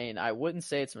person is saying, I wouldn't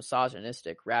say it's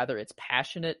misogynistic. Rather, it's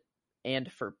passionate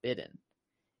and forbidden.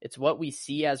 It's what we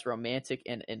see as romantic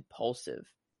and impulsive.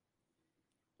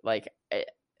 Like,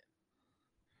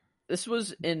 this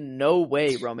was in no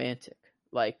way romantic.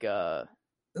 Like, No,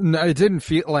 it didn't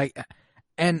feel like,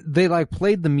 and they like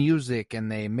played the music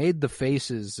and they made the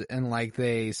faces and like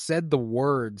they said the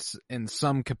words in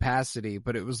some capacity,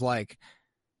 but it was like,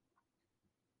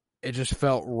 it just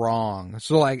felt wrong.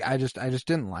 So like, I just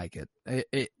didn't like it.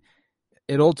 It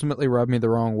ultimately rubbed me the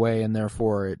wrong way, and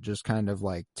therefore it just kind of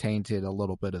like tainted a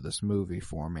little bit of this movie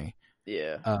for me.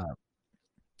 yeah.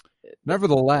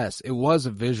 Nevertheless, it was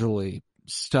a visually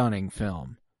stunning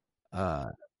film.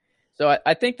 So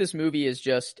I think this movie is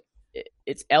just,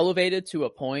 it's elevated to a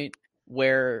point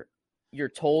where you're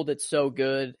told it's so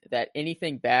good that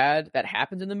anything bad that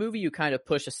happens in the movie, you kind of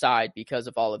push aside because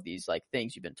of all of these like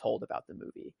things you've been told about the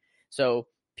movie. So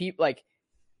people like,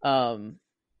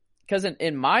 because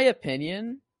in my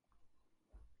opinion,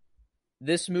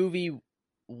 this movie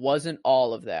wasn't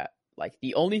all of that. Like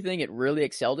the only thing it really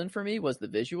excelled in for me was the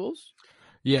visuals.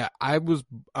 Yeah, I was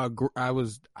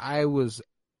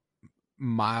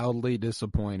mildly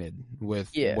disappointed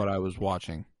with what I was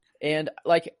watching. And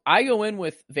like I go in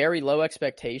with very low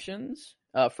expectations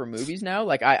for movies now.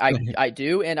 Like I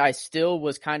do, and I still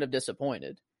was kind of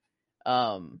disappointed.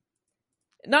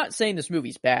 Not saying this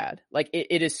movie's bad. Like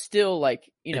it is still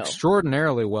like, you know,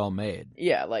 extraordinarily well made.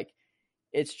 Yeah, like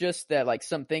it's just that like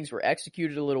some things were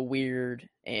executed a little weird,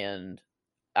 and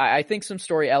I think some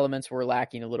story elements were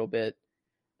lacking a little bit.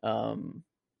 But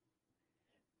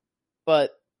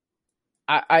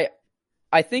I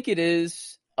think it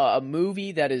is a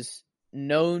movie that is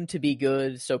known to be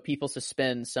good, so people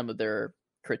suspend some of their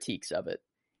critiques of it.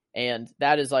 And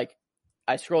that is like,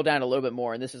 I scroll down a little bit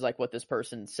more, and this is like what this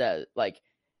person said. Like,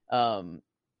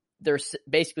 they're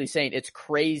basically saying it's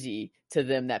crazy to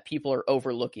them that people are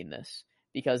overlooking this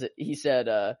because he said,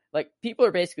 like people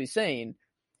are basically saying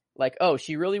like, oh,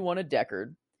 she really wanted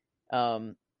Deckard,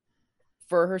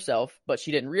 for herself, but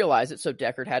she didn't realize it. So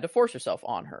Deckard had to force herself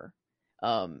on her.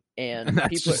 And that's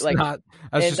people just like, not,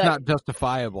 that's just not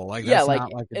justifiable. Like, that's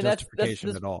not like a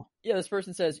justification at all. Yeah. This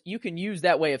person says you can use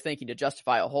that way of thinking to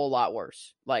justify a whole lot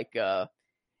worse. Like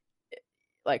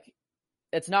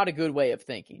it's not a good way of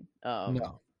thinking.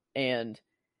 No. And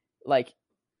like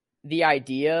the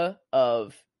idea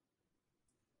of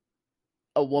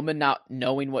a woman not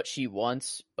knowing what she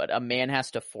wants, but a man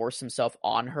has to force himself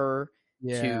on her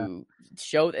to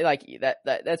show like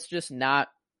that's just not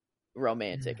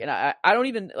romantic. And I don't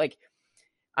even like,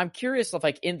 I'm curious if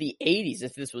like in the 80s,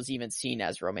 if this was even seen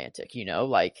as romantic, you know,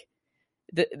 like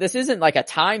this isn't like a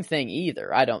time thing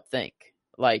either. I don't think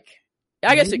like,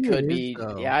 I guess it could be.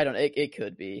 Yeah. It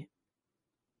could be.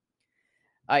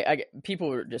 People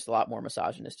were just a lot more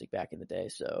misogynistic back in the day.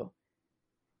 So,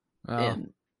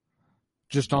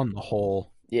 just on the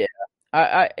whole, yeah,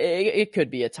 it could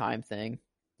be a time thing.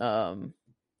 But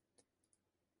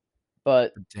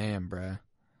damn, bruh.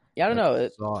 Yeah, I don't know.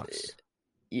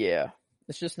 Yeah,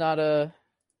 it's just not I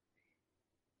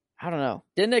don't know.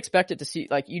 Didn't expect it to see,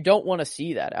 like, you don't want to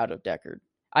see that out of Deckard.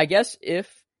 I guess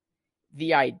if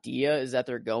the idea is that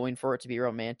they're going for it to be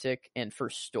romantic and for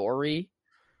story,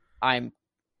 I'm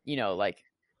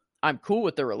cool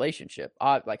with the relationship.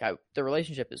 The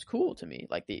relationship is cool to me.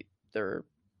 Like they're,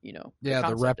 you know. Yeah,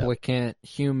 the replicant,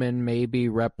 human, maybe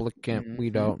replicant, Mm-hmm. we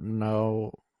don't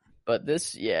know. But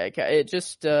this, yeah, it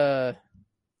just kind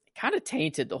of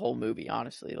tainted the whole movie,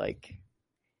 honestly. Like,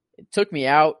 it took me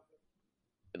out.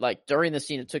 Like, during the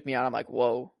scene, it took me out. I'm like,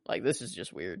 whoa, like, this is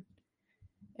just weird.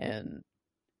 And,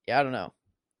 yeah, I don't know.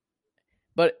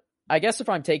 But I guess if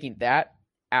I'm taking that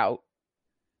out,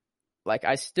 like,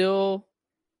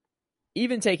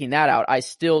 even taking that out, I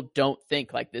still don't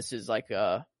think, like, this is, like,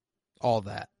 all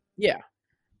that. Yeah.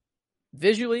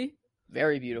 Visually,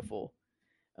 very beautiful.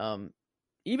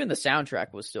 Even the soundtrack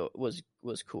was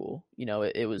cool. You know,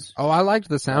 it was. Oh, I liked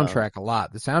the soundtrack a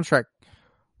lot. The soundtrack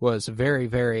was very,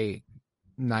 very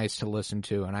nice to listen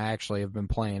to, and I actually have been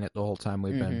playing it the whole time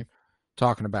we've been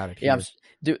talking about it here.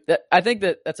 Yeah, I think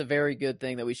that's a very good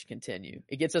thing that we should continue.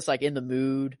 It gets us like in the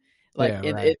mood, like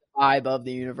in the vibe of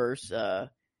the universe.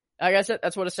 Like I said,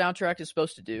 that's what a soundtrack is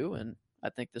supposed to do, and I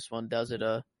think this one does it.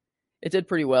 It did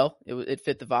pretty well. It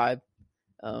fit the vibe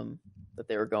that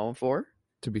they were going for.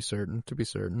 To be certain.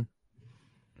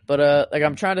 But like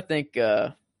I'm trying to think.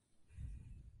 I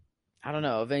don't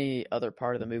know of any other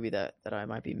part of the movie that I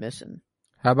might be missing.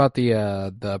 How about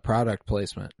the product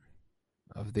placement?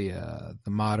 the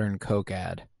modern Coke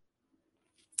ad,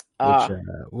 Ah, which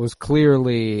was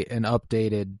clearly an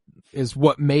updated, is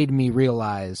what made me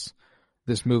realize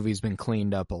this movie's been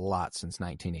cleaned up a lot since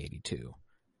 1982.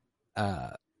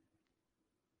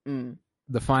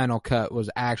 The final cut was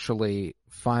actually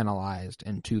finalized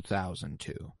in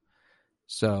 2002.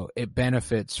 So it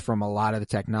benefits from a lot of the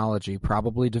technology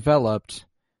probably developed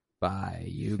by,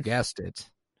 you guessed it,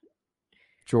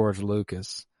 George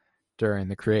Lucas during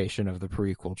the creation of the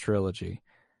prequel trilogy.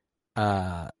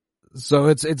 So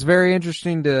it's very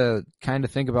interesting to kind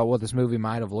of think about what this movie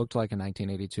might have looked like in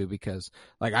 1982, because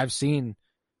like I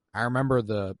remember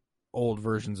the old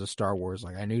versions of Star Wars.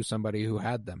 Like I knew somebody who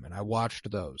had them and I watched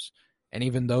those. And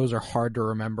even those are hard to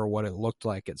remember what it looked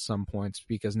like at some points,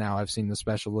 because now I've seen the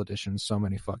special editions so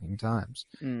many fucking times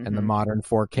and the modern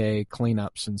 4K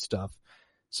cleanups and stuff.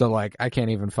 So like I can't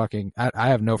even I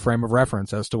have no frame of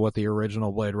reference as to what the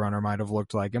original Blade Runner might have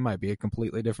looked like. It might be a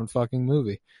completely different fucking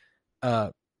movie.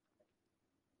 But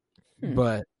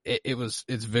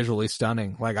it's visually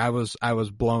stunning. Like I was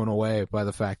blown away by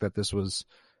the fact that this was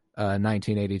a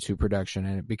 1982 production,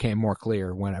 and it became more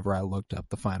clear whenever I looked up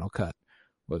the final cut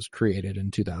was created in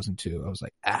 2002. I was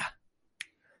like,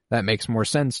 that makes more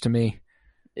sense to me.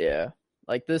 yeah.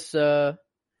 Like this, I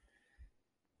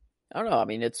don't know. I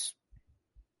mean, it's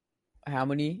how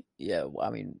many? Yeah, I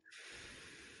mean,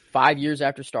 5 years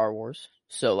after Star Wars.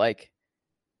 So like,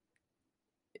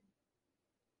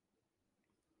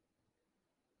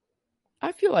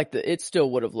 I feel like it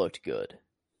still would have looked good.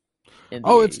 It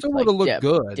 80s. still would have looked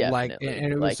good. Definitely. Like,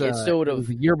 and it was, it still would have. It was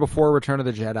a year before Return of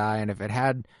the Jedi, and if it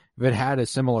had a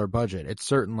similar budget, it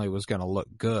certainly was going to look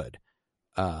good.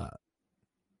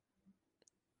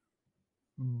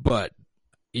 But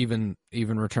even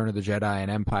Return of the Jedi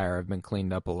and Empire have been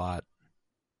cleaned up a lot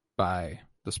by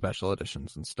the special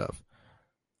editions and stuff.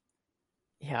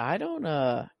 Yeah, I don't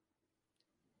know.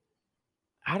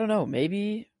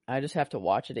 Maybe I just have to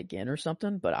watch it again or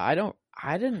something, but I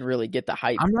didn't really get the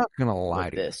hype. I'm not gonna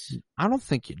lie to this. I don't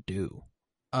think you do.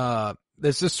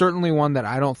 This is certainly one that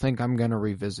I don't think I'm gonna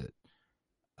revisit.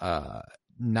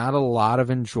 Not a lot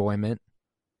of enjoyment.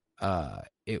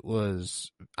 It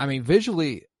was, I mean,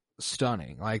 visually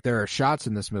stunning. Like there are shots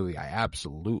in this movie I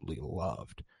absolutely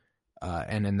loved.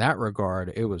 And in that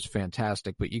regard, it was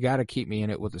fantastic, but you gotta keep me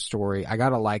in it with the story. I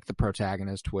gotta like the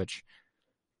protagonist, which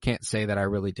can't say that I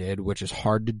really did, which is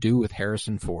hard to do with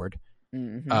Harrison Ford.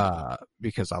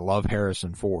 Because I love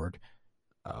Harrison Ford.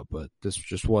 But this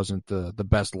just wasn't the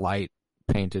best light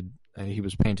painted. He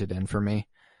was painted in for me.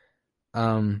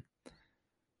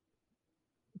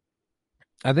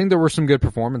 I think there were some good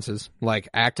performances. Like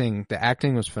the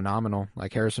acting was phenomenal.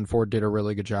 Like Harrison Ford did a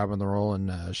really good job in the role,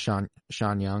 and Sean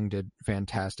Young did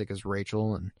fantastic as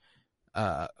Rachel. And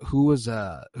who was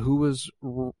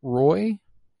Roy?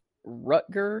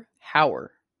 Rutger Hauer.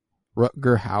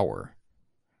 Rutger Hauer.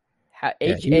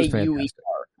 Hauer.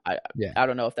 I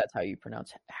don't know if that's how you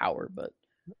pronounce Hauer, but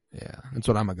yeah, that's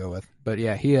what I'm gonna go with. But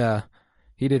yeah, he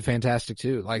did fantastic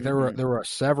too. Like there were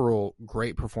several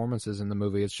great performances in the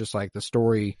movie. It's just like the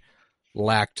story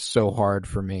lacked so hard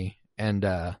for me. And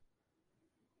there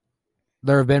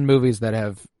have been movies that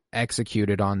have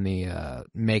executed on the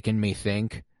making me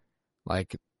think,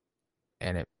 like,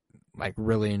 and it like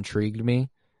really intrigued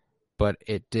me, but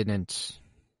it didn't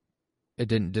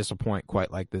disappoint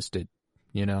quite like this did.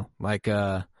 You know, like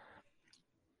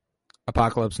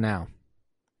Apocalypse Now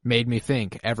made me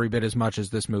think every bit as much as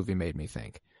this movie made me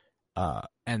think.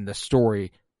 And the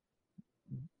story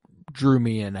drew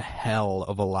me in a hell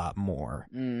of a lot more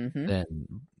than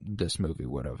this movie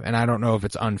would have. And I don't know if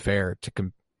it's unfair to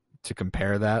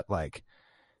compare that. Like,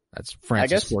 that's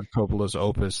Francis Ford Coppola's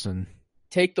opus. And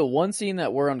take the one scene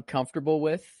that we're uncomfortable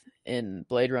with in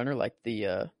Blade Runner, like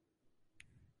the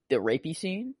rapey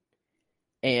scene,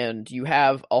 and you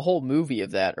have a whole movie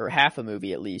of that, or half a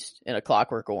movie at least, in A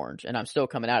Clockwork Orange, and I'm still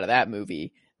coming out of that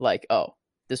movie like, oh,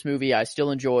 this movie I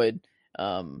still enjoyed.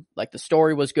 Like the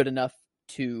story was good enough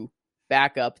to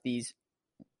back up these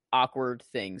awkward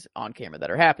things on camera that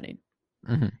are happening.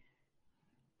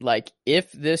 Like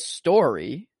if this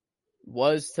story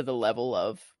was to the level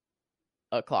of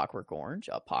A Clockwork Orange,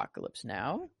 Apocalypse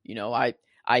Now, you know, I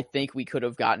think we could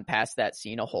have gotten past that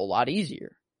scene a whole lot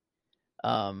easier.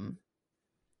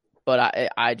 But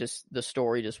I just, the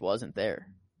story just wasn't there.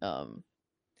 An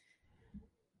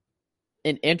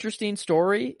interesting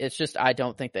story. It's just, I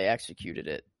don't think they executed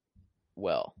it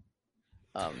well.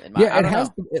 It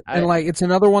has, and like, it's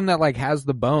another one that like has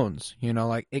the bones, you know,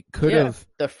 like it could have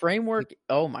the framework.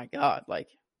 Oh my God. Like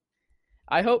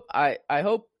I hope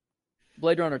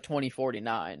Blade Runner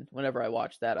 2049. Whenever I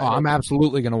watch that, Oh, I'm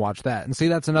absolutely going to watch that. And see,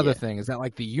 that's another Yeah. thing is that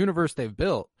like the universe they've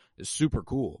built is super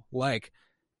cool. Like,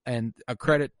 and a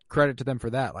credit to them for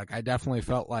that. Like, I definitely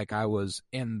felt like I was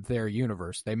in their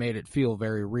universe. They made it feel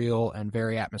very real and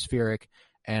very atmospheric,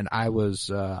 and I was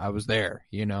there.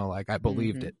 You know, like I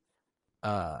believed it.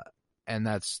 And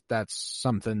that's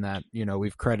something that, you know,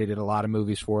 we've credited a lot of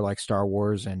movies for, like Star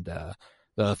Wars and the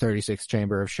 36th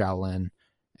Chamber of Shaolin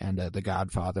and The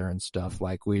Godfather and stuff.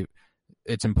 Like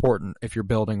it's important if you're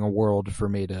building a world for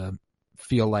me to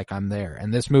feel like I'm there,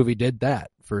 and this movie did that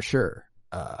for sure.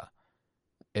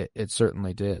 It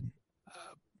certainly did.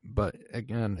 But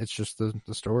again, it's just the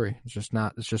story. It's just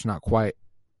not quite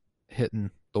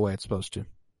hitting the way it's supposed to.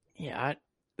 Yeah,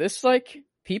 this like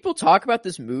people talk about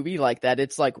this movie like that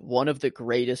it's like one of the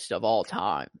greatest of all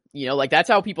time. You know, like that's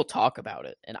how people talk about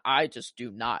it, and I just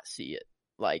do not see it.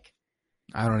 Like,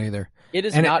 I don't either. It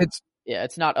is and not.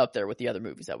 It's not up there with the other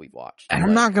movies that we've watched. And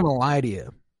I'm not gonna lie to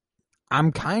you,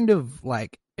 I'm kind of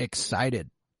like excited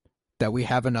that we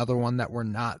have another one that we're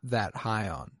not that high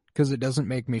on, because it doesn't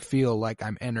make me feel like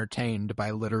I'm entertained by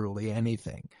literally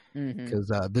anything.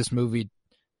 Because this movie,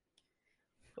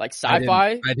 like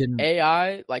sci-fi, I didn't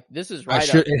AI, like this is right.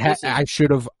 I should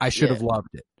have loved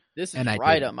it. This is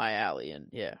right up my alley, and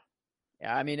yeah.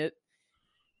 I mean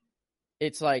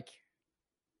it's like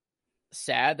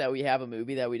sad that we have a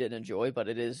movie that we didn't enjoy, but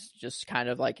it is just kind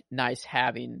of like nice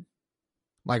having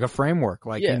like a framework,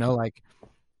 like you know, like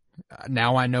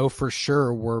now I know for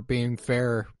sure we're being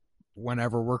fair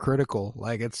whenever we're critical.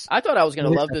 Like I thought I was gonna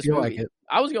love this movie. Like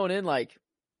I was going in like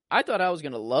I thought I was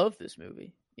gonna love this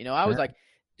movie. You know, I was like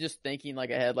just thinking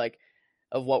like ahead, like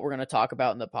of what we're gonna talk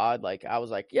about in the pod. Like I was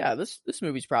like, yeah, this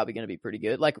movie's probably gonna be pretty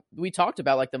good. Like we talked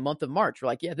about like the month of March. We're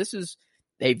like, yeah, this is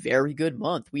a very good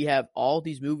month. We have all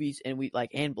these movies, and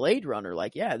and Blade Runner.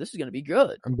 Like, yeah, this is gonna be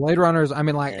good. And Blade Runners, I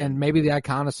mean, like, and maybe the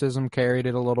iconicism carried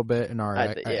it a little bit in our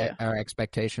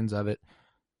expectations of it.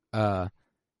 And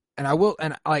I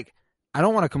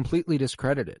don't want to completely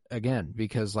discredit it again,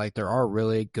 because like there are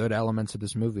really good elements of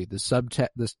this movie.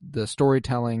 The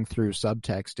storytelling through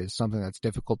subtext is something that's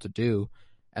difficult to do,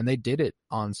 and they did it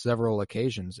on several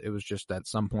occasions. It was just at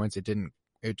some points it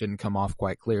didn't come off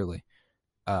quite clearly.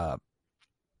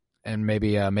 And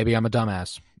maybe I'm a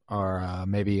dumbass, or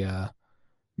maybe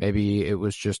it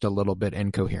was just a little bit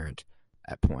incoherent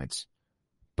at points.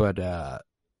 But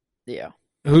yeah,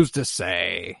 who's to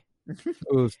say?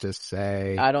 Who's to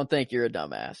say? I don't think you're a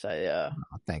dumbass.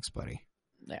 Thanks, buddy.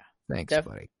 Yeah, thanks,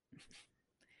 buddy.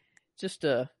 Just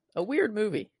a weird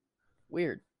movie.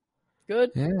 Weird,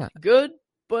 good, yeah, good,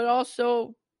 but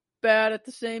also bad at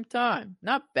the same time.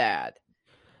 Not bad,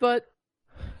 but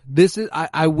this is.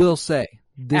 I will say.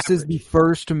 This average. Is the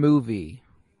first movie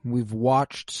we've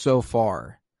watched so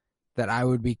far that I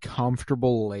would be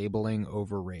comfortable labeling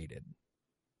overrated.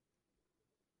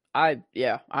 I'm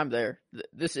there.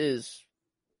 This is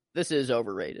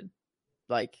overrated.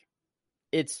 Like,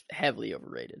 it's heavily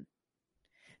overrated.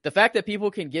 The fact that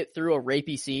people can get through a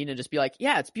rapey scene and just be like,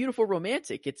 yeah, it's beautiful,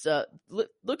 romantic. It's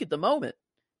look at the moment.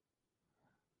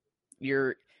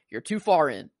 You're too far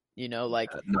in. You know, like,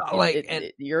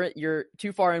 you're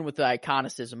too far in with the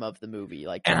iconicism of the movie.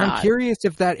 Like, and I'm curious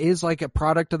if that is like a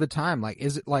product of the time. Like,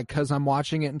 is it like because I'm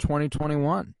watching it in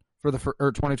 2021 or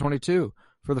 2022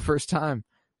 for the first time?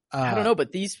 I don't know,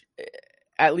 but these,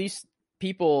 at least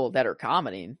people that are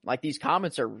commenting, like these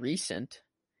comments are recent,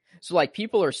 so like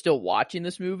people are still watching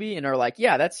this movie and are like,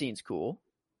 yeah, that scene's cool.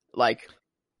 Like,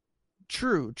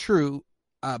 true,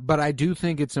 but I do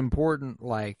think it's important,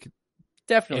 like.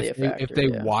 Definitely a factor. If they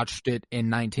watched it in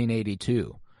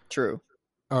 1982. True.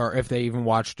 Or if they even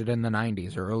watched it in the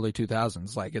 90s or early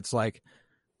 2000s. Like, it's like,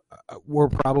 we're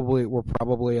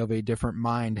probably of a different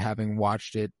mind having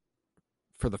watched it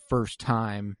for the first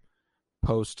time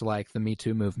post, like, the Me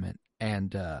Too movement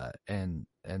and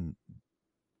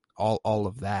all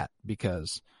of that,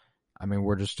 because, I mean,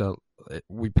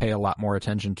 we pay a lot more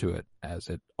attention to it, as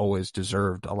it always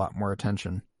deserved a lot more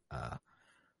attention.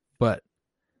 But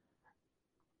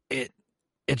it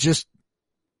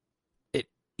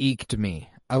eked me.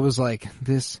 I was like,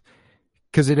 this,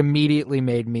 because it immediately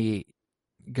made me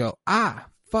go,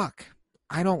 fuck,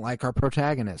 I don't like our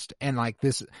protagonist. And like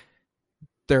this,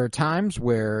 there are times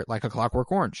where, like A Clockwork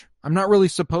Orange, I'm not really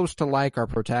supposed to like our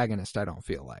protagonist, I don't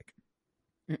feel like.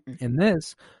 In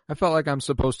this, I felt like I'm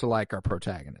supposed to like our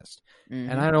protagonist.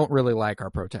 And I don't really like our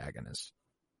protagonist.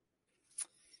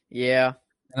 Yeah.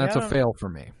 And that's a fail for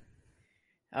me.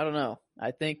 I don't know.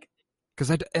 I think because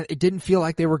it didn't feel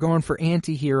like they were going for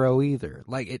anti-hero either.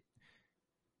 Like it.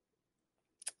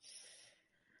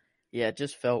 Yeah, it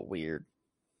just felt weird.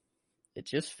 it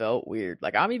just felt weird.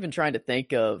 Like I'm even trying to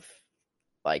think of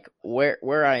like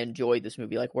where I enjoyed this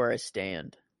movie, like where I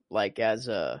stand, like as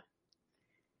a,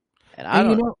 and I And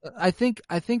you don't. know, I think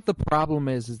the problem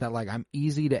is that like I'm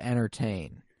easy to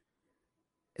entertain.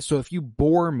 So if you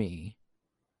bore me,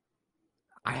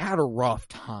 I had a rough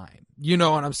time. You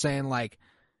know what I'm saying? Like,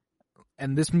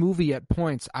 and this movie at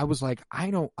points, I was like,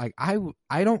 I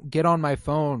don't get on my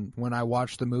phone when I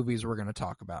watch the movies we're going to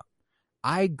talk about.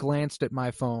 I glanced at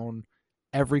my phone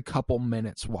every couple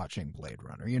minutes watching Blade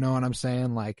Runner. You know what I'm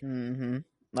saying? Like,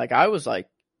 Like I was like,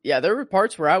 yeah, there were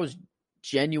parts where I was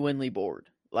genuinely bored.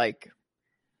 Like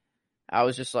I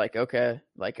was just like, okay,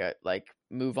 like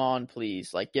move on,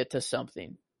 please. Like get to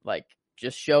something. Like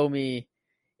just show me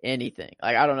anything.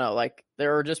 Like I don't know. Like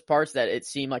there were just parts that it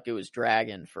seemed like it was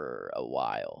dragging for a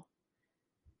while.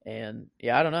 And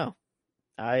yeah, I don't know.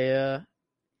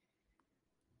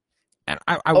 and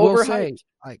I will say, Overhyped.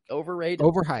 like,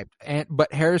 Overrated.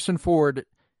 But Harrison Ford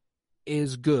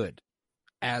is good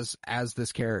as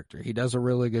this character. He does a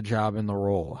really good job in the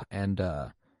role, and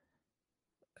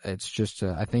it's just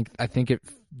I think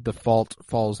the fault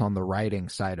falls on the writing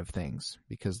side of things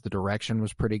because the direction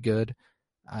was pretty good.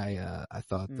 I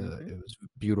thought it was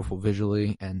beautiful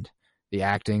visually, and the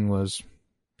acting was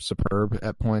superb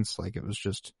at points. Like it was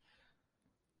just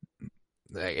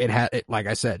it like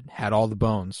I said, had all the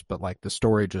bones, but like the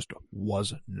story just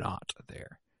was not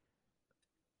there.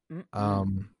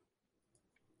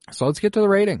 So let's get to the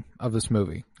rating of this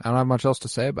movie. I don't have much else to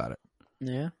say about it.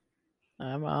 Yeah,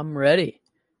 I'm ready.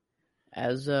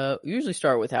 As we usually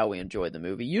start with how we enjoyed the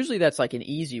movie. Usually that's like an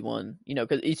easy one, you know,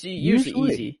 because it's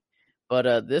usually easy.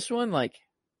 But this one, like,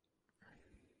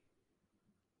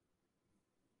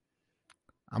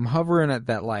 I'm hovering at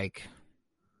that like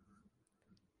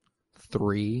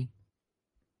 3.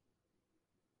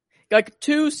 Like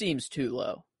 2 seems too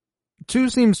low. 2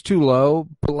 seems too low,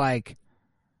 but like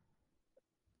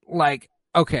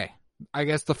okay, I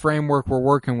guess the framework we're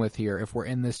working with here, if we're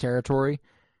in this territory,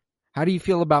 how do you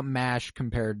feel about MASH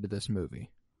compared to this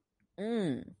movie?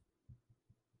 It's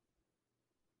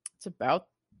about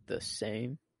the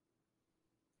same.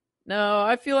 No,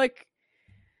 I feel like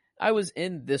I was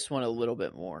in this one a little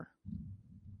bit more.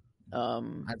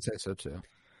 I'd say so too.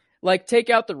 Like take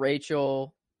out the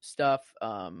Rachel stuff.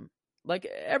 Like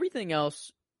everything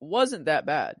else wasn't that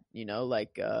bad, you know,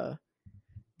 like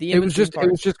it was just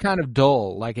kind of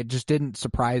dull. Like it just didn't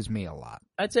surprise me a lot.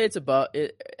 I'd say it's about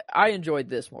it. I enjoyed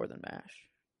this more than MASH.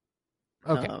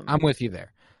 Okay, I'm with you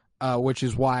there. Which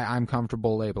is why I'm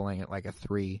comfortable labeling it like a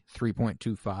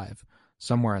 3.25,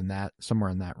 somewhere in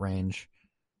that range.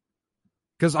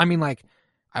 Because I mean, like,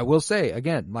 I will say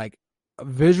again, like,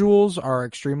 visuals are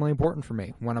extremely important for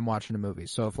me when I'm watching a movie.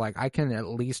 So if like I can at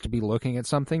least be looking at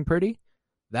something pretty,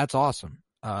 that's awesome.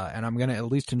 And I'm gonna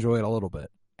at least enjoy it a little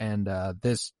bit. And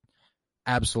this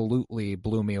absolutely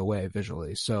blew me away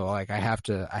visually. So like I have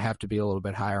to be a little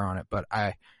bit higher on it. But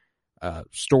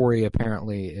story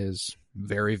apparently is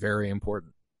very, very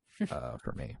important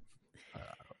for me,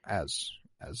 as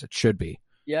it should be.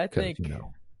 Yeah, I think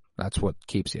that's what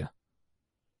keeps you.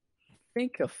 I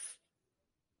think a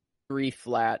 3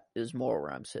 flat is more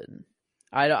where I'm sitting.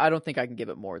 I don't think I can give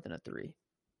it more than a 3,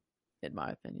 in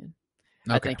my opinion.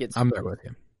 Okay. I think I'm there with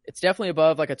you. It's definitely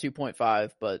above like a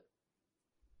 2.5, but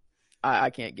I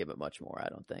can't give it much more, I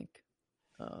don't think.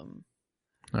 All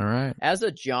right. As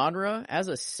a genre, as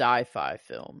a sci-fi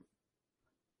film,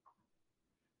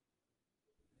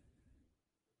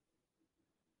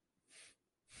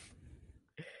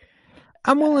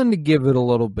 I'm willing to give it a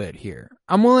little bit here.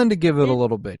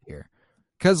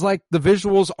 Because, like, the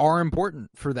visuals are important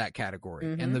for that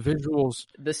category. And the visuals...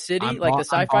 The city, like the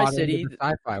sci-fi city... The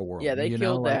sci-fi world. Yeah, they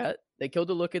killed that. They killed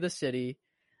the look of the city.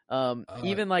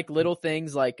 Even, like, little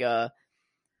things like...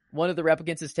 one of the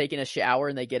replicants is taking a shower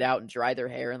and they get out and dry their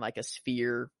hair in, like, a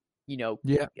sphere, you know,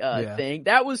 thing.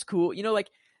 That was cool. You know,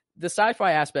 like, the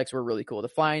sci-fi aspects were really cool. The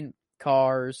flying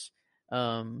cars...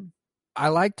 I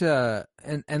liked and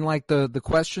like the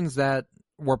questions that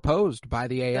were posed by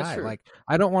the AI. Like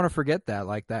I don't want to forget that.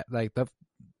 Like the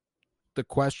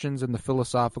questions and the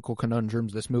philosophical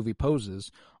conundrums this movie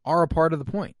poses are a part of the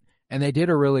point. And they did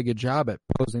a really good job at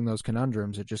posing those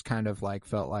conundrums. It just kind of like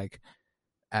felt like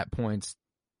at points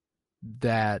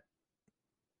that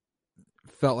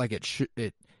felt like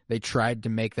they tried to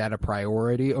make that a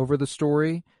priority over the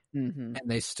story, and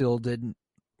they still didn't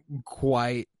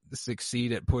quite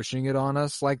succeed at pushing it on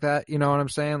us like that. You know what I'm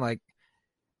saying? Like,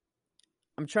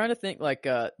 I'm trying to think. Like,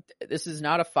 this is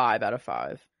not a 5 out of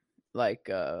 5. Like,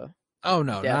 oh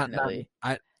no, definitely.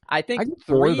 I think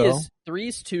 3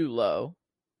 is too low.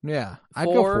 Yeah, I'd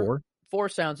go 4. 4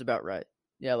 sounds about right.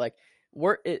 Yeah, like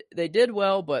they did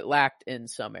well, but lacked in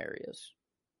some areas.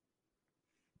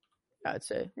 I'd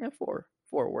say, yeah, 4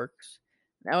 works.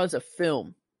 Now as a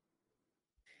film,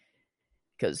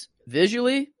 because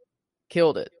visually,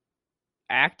 killed it.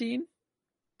 Acting,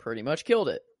 pretty much killed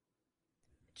it.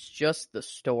 It's just the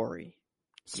story.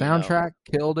 Soundtrack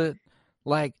killed it.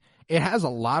 Like, it has a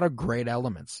lot of great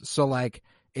elements. So like,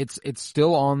 it's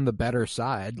still on the better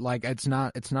side. Like, it's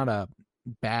not a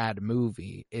bad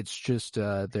movie. It's just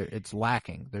it's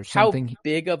lacking. There's something. How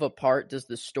big of a part does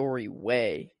the story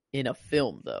weigh in a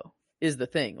film, though? Is the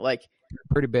thing. Like,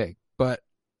 pretty big, but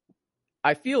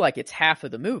I feel like it's half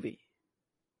of the movie.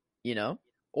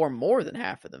 Or more than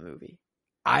half of the movie.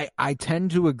 I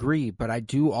tend to agree, but I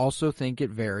do also think it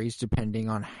varies depending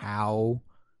on how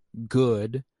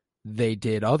good they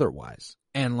did otherwise.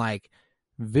 And like,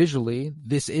 visually,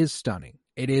 this is stunning.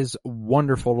 It is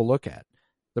wonderful to look at.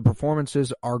 The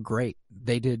performances are great.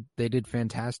 They did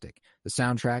fantastic. The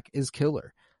soundtrack is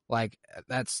killer. Like,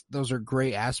 those are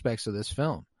great aspects of this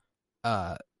film.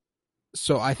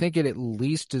 So I think it at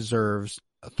least deserves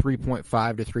a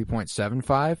 3.5 to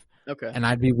 3.75. Okay. And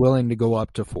I'd be willing to go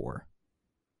up to 4.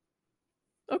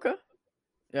 Okay.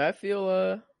 Yeah, I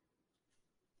feel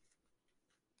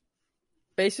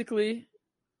basically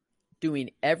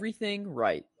doing everything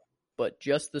right, but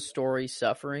just the story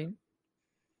suffering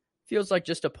feels like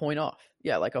just a point off.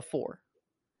 Yeah, like a 4.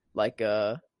 Like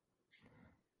I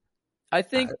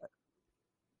think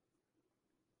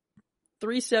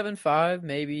 3.75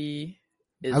 maybe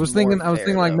is I was thinking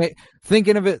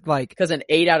thinking of it like, because an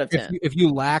 8 out of 10. If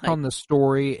you lack on the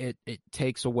story, it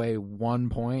takes away 1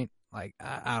 point. Like,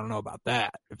 I don't know about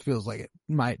that. It feels like it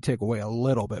might take away a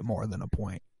little bit more than a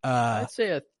point. I'd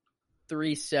say a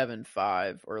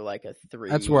 3.75 or like a 3.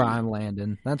 That's where I'm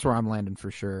landing. That's where I'm landing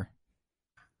for sure.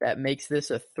 That makes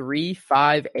this a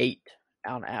 3.58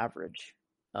 on average.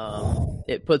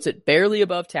 It puts it barely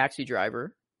above Taxi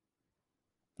Driver.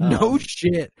 No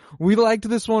shit. We liked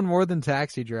this one more than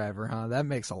Taxi Driver, huh? That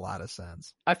makes a lot of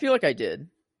sense. I feel like I did.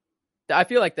 I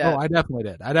feel like that. Oh, I definitely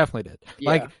did. Yeah.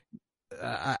 Like,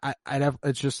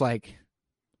 it's just like,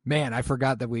 man, I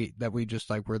forgot that we just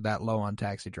like were that low on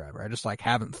Taxi Driver. I just like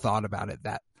haven't thought about it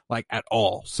that like at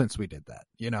all since we did that.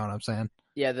 You know what I'm saying?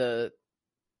 Yeah, the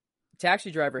Taxi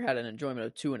Driver had an enjoyment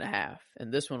of 2.5,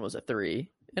 and this one was a 3.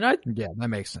 And that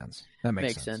makes sense. That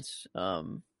makes sense.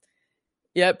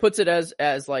 Yeah, it puts it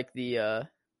as like the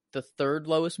third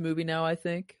lowest movie now, I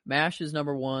think. MASH is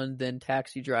number 1, then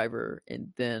Taxi Driver,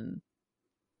 and then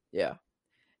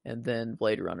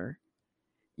Blade Runner.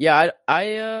 Yeah,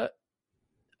 I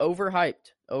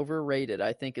overhyped, overrated,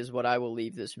 I think is what I will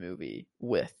leave this movie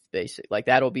with, basically. Like,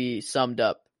 that'll be summed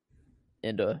up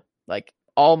into, like,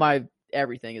 all my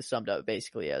everything is summed up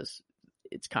basically as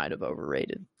it's kind of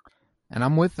overrated. And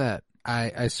I'm with that.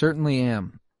 I certainly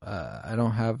am. I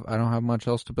don't have much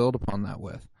else to build upon that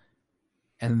with.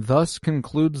 And thus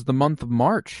concludes the month of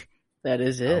March. That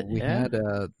is it. We had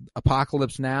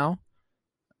Apocalypse Now,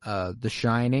 The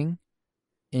Shining,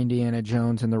 Indiana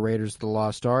Jones and the Raiders of the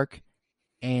Lost Ark,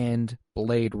 and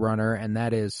Blade Runner, and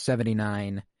that is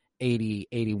 79, 80,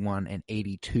 81, and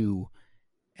 82.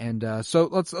 And so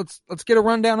let's get a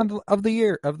rundown of the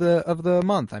year of the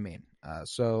month. I mean,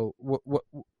 so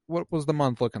what was the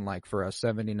month looking like for us?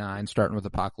 79, starting with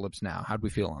Apocalypse Now. How'd we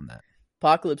feel on that?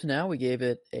 Apocalypse Now, we gave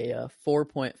it a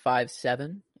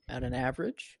 4.57 at an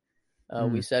average.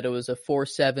 We said it was a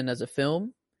 4.7 as a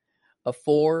film, a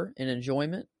 4 in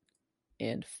enjoyment,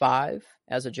 and 5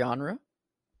 as a genre,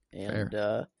 and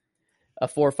a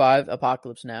 4.5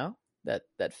 Apocalypse Now.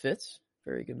 That fits.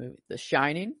 Very good movie. The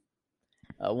Shining,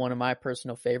 one of my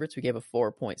personal favorites. We gave a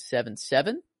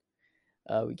 4.77.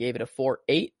 We gave it a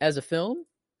 4.8 as a film,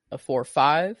 a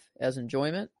 4.5 as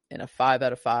enjoyment, and a 5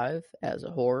 out of 5 as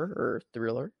a horror or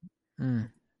thriller,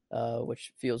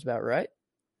 which feels about right.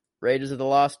 Raiders of the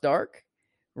Lost Ark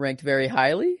ranked very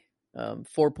highly,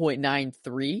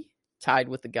 4.93, tied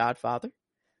with The Godfather.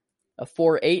 A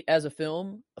 4.8 as a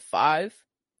film, a 5,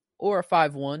 or a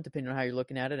 5.1, depending on how you're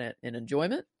looking at it in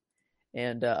enjoyment,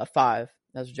 and a 5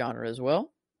 as a genre as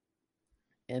well.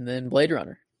 And then Blade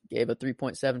Runner gave a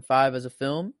 3.75 as a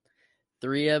film,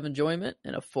 3 of enjoyment,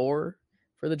 and a 4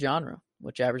 for the genre,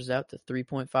 which averages out to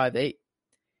 3.58.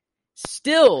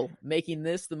 Still making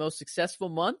this the most successful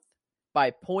month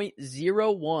by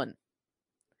 0.01.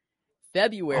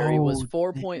 February was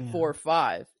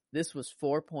 4.45. This was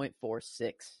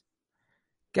 4.46.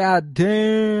 God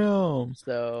damn.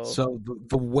 So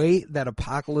the weight that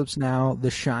Apocalypse Now,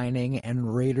 The Shining,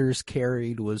 and Raiders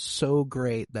carried was so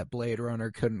great that Blade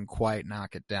Runner couldn't quite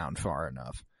knock it down far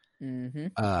enough.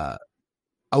 I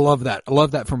love that. I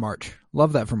love that for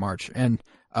March. And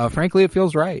Frankly, it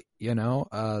feels right.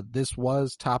 This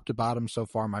was top to bottom so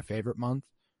far my favorite month,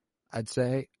 I'd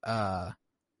say.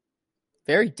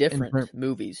 Very different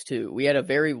movies too. We had a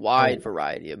very wide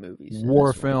variety of movies.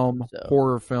 War film,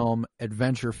 horror film,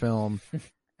 adventure film,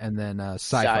 and then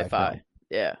sci-fi film.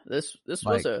 Yeah, this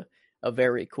was a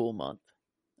very cool month.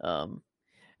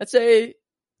 I'd say,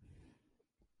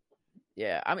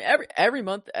 yeah. I mean, every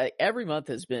month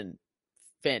has been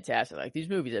fantastic. Like, these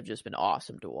movies have just been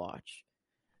awesome to watch.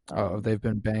 They've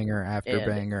been banger after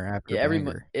banger after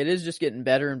banger. It is just getting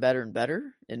better and better and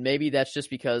better. And maybe that's just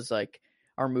because, like,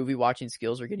 our movie watching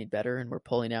skills are getting better and we're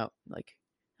pulling out, like,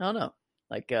 I don't know,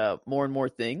 like, more and more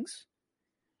things.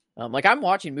 Like, I'm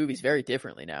watching movies very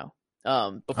differently now.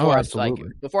 Before I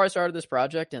started this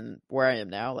project and where I am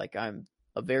now, like, I'm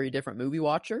a very different movie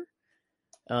watcher.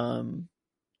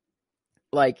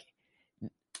 Like,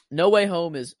 No Way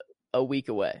Home is a week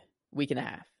away, week and a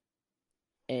half.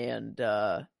 And,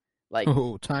 like,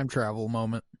 time travel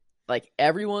moment. Like,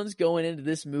 everyone's going into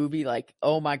this movie like,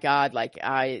 oh my God, like,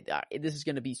 this is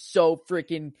going to be so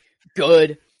freaking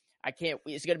good. I can't,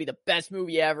 it's going to be the best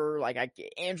movie ever. Like,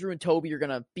 Andrew and Toby are going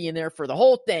to be in there for the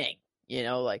whole thing.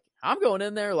 Like, I'm going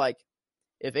in there like,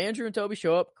 if Andrew and Toby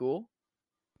show up, cool.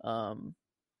 I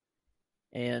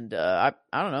don't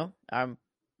know.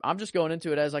 I'm just going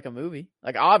into it as like a movie.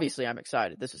 Like, obviously I'm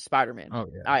excited. This is Spider-Man. Oh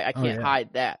yeah. I can't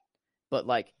hide that. But,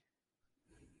 like,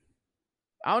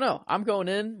 I don't know. I'm going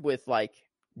in with, like,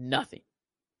 nothing.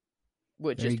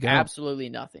 With just absolutely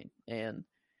nothing. And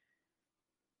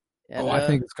I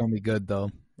think it's going to be good, though.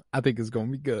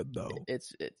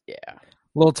 It's yeah.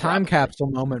 Little time capsule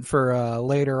moment for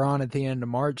later on at the end of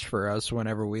March for us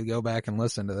whenever we go back and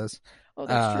listen to this. Oh,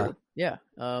 that's true. Yeah.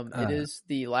 It is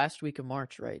the last week of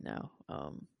March right now.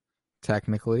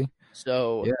 Technically.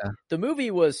 So yeah. The movie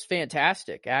was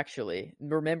fantastic, actually.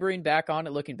 Looking back on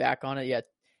it, yeah.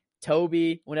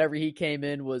 Toby, whenever he came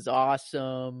in, was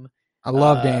awesome. I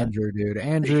loved Andrew, dude.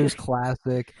 Andrew's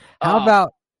classic. How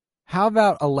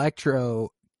about Electro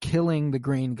killing the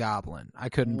Green Goblin? I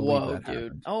couldn't believe that dude.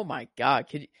 happened. Oh my God.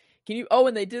 Can you? Oh,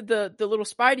 and they did the little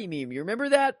Spidey meme. You remember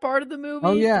that part of the movie?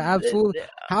 Oh yeah, absolutely.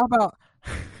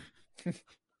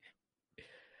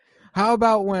 How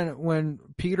about when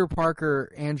Peter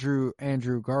Parker, Andrew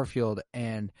Garfield,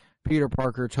 and Peter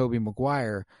Parker, Tobey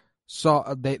Maguire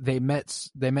saw they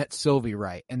met Sylvie,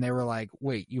 right? And they were like,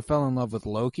 "Wait, you fell in love with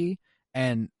Loki?"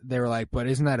 And they were like, "But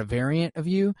isn't that a variant of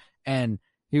you?" And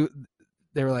they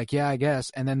were like, "Yeah, I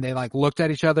guess." And then they like looked at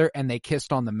each other and they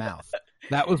kissed on the mouth.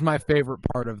 That was my favorite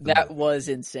part of that. Was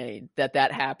insane that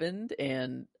happened.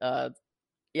 And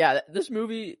yeah, this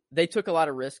movie, they took a lot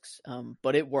of risks,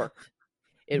 but it worked.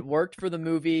 It worked for the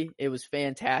movie. It was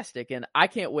fantastic, and I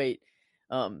can't wait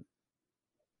for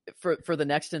the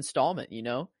next installment.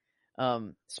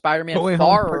 Spider-Man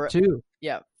Part 2.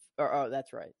 Yeah. Oh,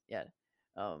 that's right. Yeah.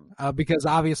 Because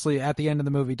obviously at the end of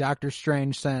the movie, Doctor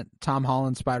Strange sent Tom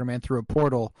Holland Spider-Man through a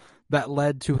portal that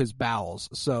led to his bowels.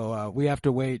 So we have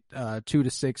to wait 2 to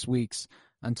 6 weeks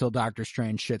until Doctor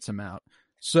Strange shits him out.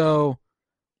 So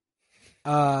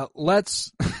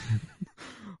let's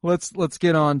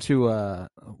get on to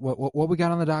what we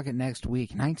got on the docket next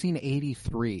week.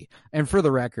 1983. And for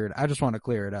the record, I just want to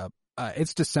clear it up.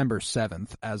 It's December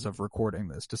 7th as of recording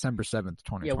this. December 7th,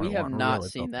 2021. Yeah, we have not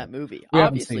seen that movie.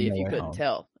 Obviously, if you couldn't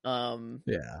tell.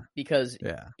 Yeah. Because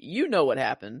you know what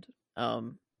happened.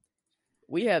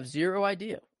 We have zero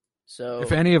idea. So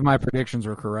if any of my predictions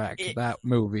were correct, that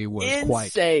movie was insane. Quite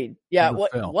insane. Yeah,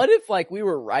 what if like we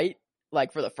were right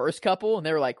like for the first couple and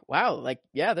they were like, wow, like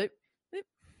they're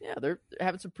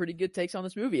having some pretty good takes on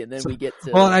this movie, and then we get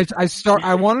to. Well,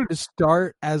 I wanted to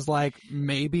start as like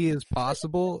maybe as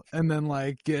possible, and then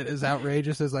like get as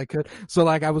outrageous as I could. So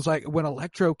like I was like, when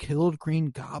Electro killed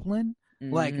Green Goblin,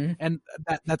 like, and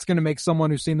that's gonna make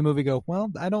someone who's seen the movie go, well,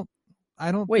 I don't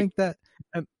think that.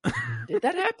 Did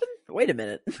that happen? Wait a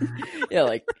minute. Yeah,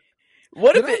 like,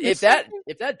 what if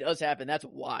that does happen? That's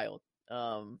wild.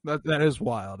 That is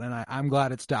wild, and I'm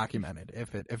glad it's documented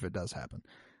if it does happen.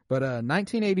 But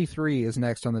 1983 is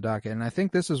next on the docket, and I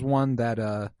think this is one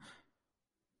that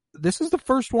this is the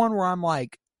first one where I'm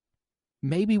like,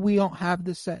 maybe we don't have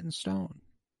this set in stone.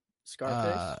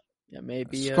 Scarface? Yeah,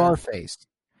 maybe. Scarface,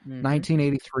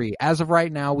 1983. As of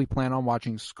right now, we plan on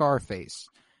watching Scarface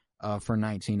for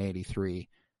 1983.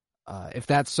 If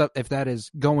that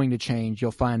is going to change,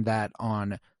 you'll find that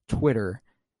on Twitter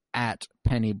at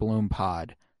Penny Bloom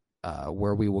Pod.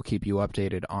 Where we will keep you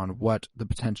updated on what the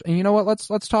potential. And you know what?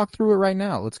 Let's talk through it right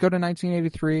now. Let's go to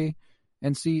 1983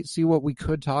 and see what we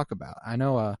could talk about. I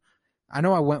know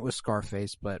I went with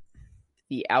Scarface, but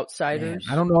The Outsiders.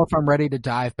 Man, I don't know if I'm ready to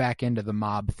dive back into the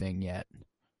mob thing yet.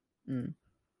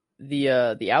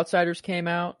 The Outsiders came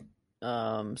out.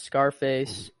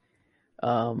 Scarface.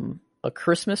 A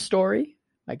Christmas Story.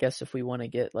 I guess if we want to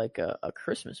get like a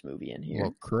Christmas movie in here.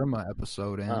 Well, Kurma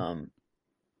episode in.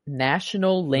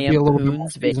 National It'd be a little bit more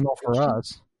Lampoon's seasonal for Vacation.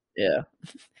 us. Yeah.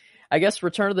 I guess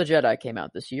Return of the Jedi came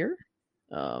out this year.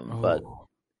 But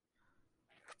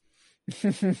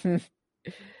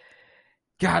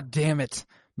God damn it.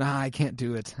 Nah, I can't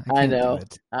do it. I can't know. do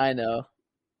it. I know.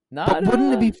 But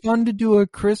wouldn't it be fun to do a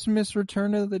Christmas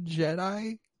Return of the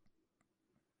Jedi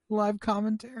live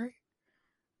commentary?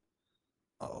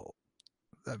 Oh,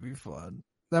 that'd be fun.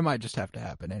 That might just have to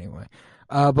happen anyway.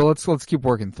 But let's keep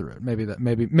working through it. Maybe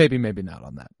not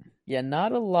on that. Yeah,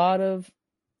 not a lot of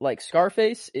like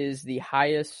Scarface is the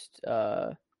highest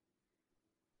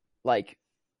like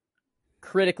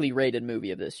critically rated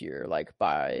movie of this year, like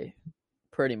by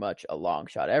pretty much a long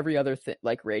shot. Every other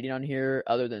like rating on here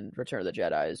other than Return of the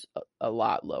Jedi is a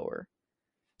lot lower.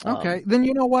 Okay, then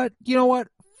you know what?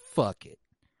 Fuck it.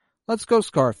 Let's go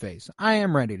Scarface. I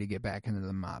am ready to get back into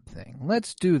the mob thing.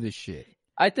 Let's do this shit.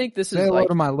 I think this Say is hello like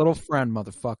to my little friend,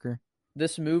 motherfucker.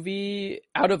 This movie,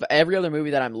 out of every other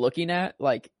movie that I'm looking at,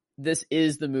 like this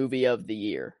is the movie of the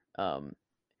year.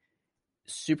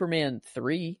 Superman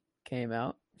 3 came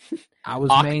out. I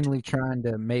was mainly trying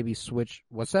to maybe switch.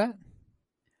 What's that?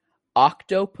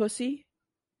 Octopussy?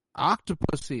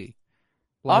 Octopussy.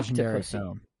 Legendary Octopussy.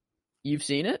 film. You've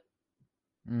seen it?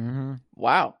 Mm-hmm.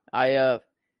 Wow.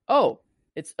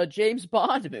 It's a James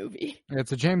Bond movie.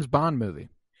 It's a James Bond movie.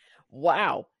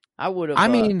 Wow. I would have. I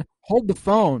mean, hold the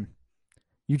phone.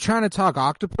 You trying to talk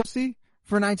Octopussy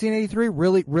for 1983?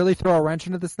 Really throw a wrench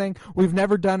into this thing? We've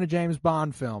never done a James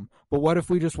Bond film, but what if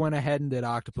we just went ahead and did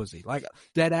Octopussy? Like,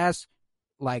 dead ass,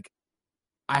 like,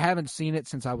 I haven't seen it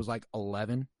since I was like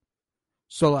 11.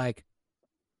 So, like,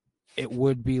 it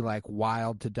would be like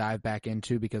wild to dive back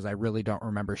into because I really don't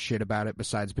remember shit about it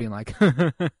besides being like,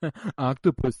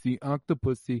 Octopussy.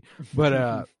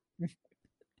 But,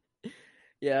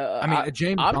 yeah, I mean, a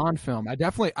James Bond film. I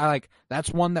like. That's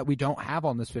one that we don't have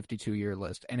on this 52-year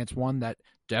list, and it's one that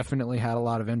definitely had a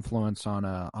lot of influence on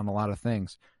a lot of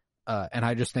things. And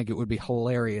I just think it would be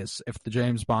hilarious if the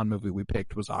James Bond movie we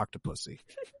picked was Octopussy.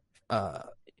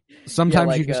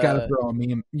 Sometimes you just got to throw a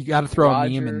meme. You got to throw a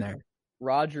meme in there.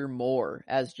 Roger Moore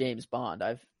as James Bond.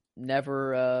 I've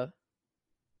never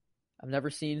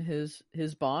seen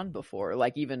his Bond before.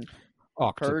 Like even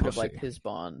heard of like his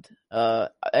Bond.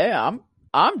 Hey,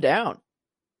 I'm down.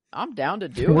 I'm down to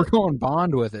do it. We're going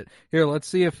Bond with it. Here, let's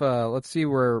see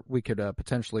where we could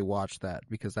potentially watch that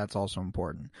because that's also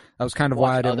important. That was kind of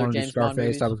why I didn't want to do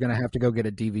Scarface. I was going to have to go get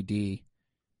a DVD.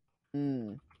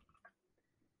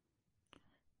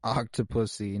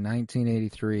 Octopussy,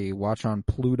 1983. Watch on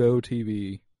Pluto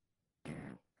TV.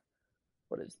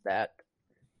 What is that?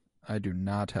 I do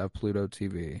not have Pluto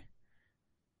TV.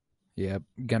 Yep,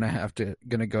 gonna have to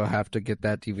get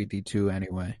that DVD too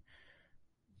anyway.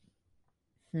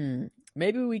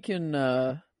 Maybe we can.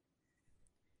 I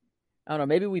don't know.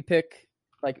 Maybe we pick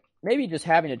like maybe just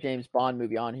having a James Bond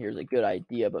movie on here is a good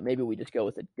idea, but maybe we just go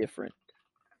with a different.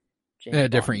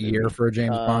 Different year for a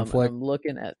James Bond flick. I'm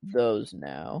looking at those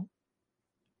now.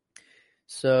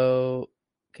 So,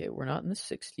 okay, we're not in the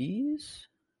 60s.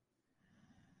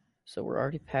 So we're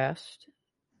already past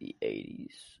the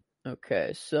 80s.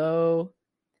 Okay, so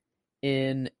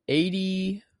in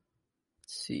 83,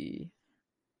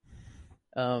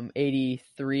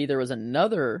 there was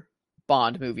another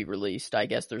Bond movie released. I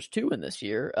guess there's two in this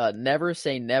year. Never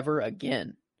Say Never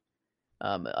Again.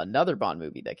 Another Bond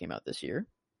movie that came out this year.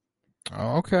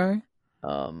 Oh, okay.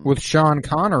 With Sean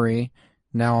Connery,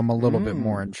 now I'm a little bit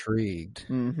more intrigued.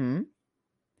 In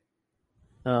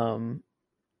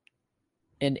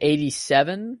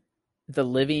 87, The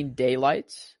Living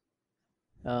Daylights.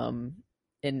 In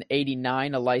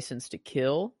 89, A License to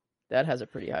Kill. That has a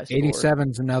pretty high score.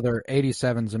 87's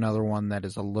another one that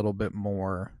is a little bit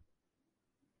more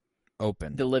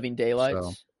open. The Living Daylights.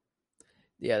 So.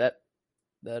 Yeah,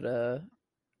 that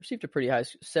received a pretty high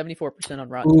 74% on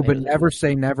Rotten Ooh, Tomatoes. but Never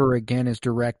Say Never Again is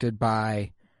directed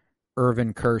by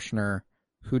Irvin Kershner,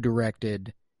 who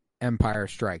directed Empire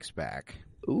Strikes Back.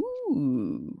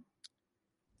 Ooh.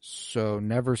 So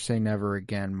Never Say Never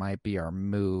Again might be our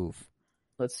move.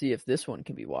 Let's see if this one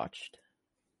can be watched.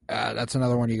 That's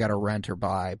another one you got to rent or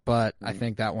buy, but I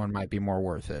think that one might be more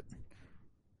worth it.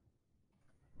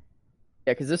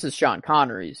 Yeah, because this is Sean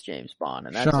Connery's James Bond,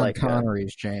 and that's Sean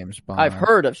Connery's James Bond. I've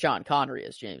heard of Sean Connery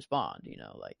as James Bond.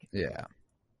 Yeah.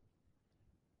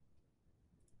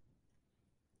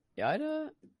 Yeah, I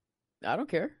don't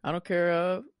care. I don't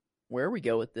care where we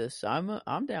go with this. I'm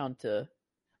down to.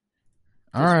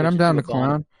 All right, I'm down to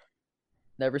clown.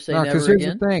 Never say No, never because here's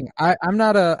again. the thing. I'm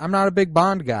not a big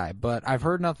Bond guy, but I've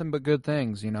heard nothing but good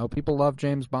things. You know, people love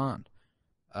James Bond.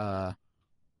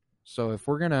 So if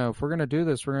we're gonna do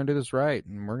this, we're gonna do this right,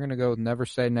 and we're gonna go with Never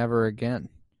Say Never Again.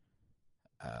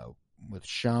 With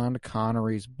Sean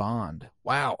Connery's Bond.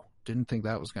 Wow, didn't think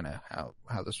that was gonna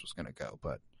how this was gonna go,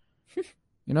 but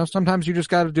you know, sometimes you just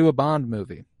got to do a Bond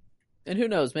movie. And who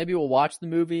knows? Maybe we'll watch the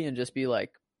movie and just be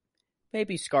like,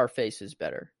 maybe Scarface is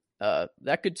better.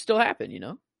 That could still happen, you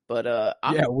know. But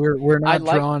we're not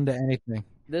like drawn to anything.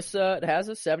 this. It has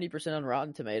a 70% on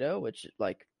Rotten Tomato, which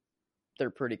like they're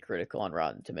pretty critical on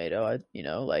Rotten Tomato.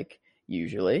 Like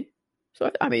usually. So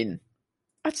I mean,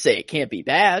 I'd say it can't be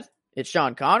bad. It's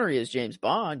Sean Connery as James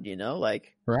Bond, you know,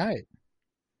 like Right.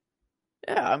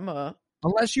 Yeah, I'm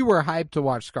Unless you were hyped to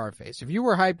watch Scarface. If you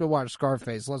were hyped to watch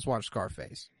Scarface, let's watch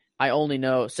Scarface. I only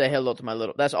know Say Hello to My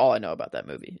Little. That's all I know about that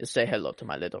movie is Say Hello to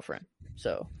My Little Friend.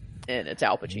 So, and it's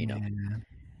Al Pacino.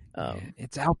 Yeah.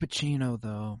 It's Al Pacino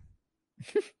though.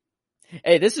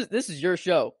 Hey, this is your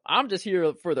show. I'm just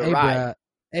here for the ride.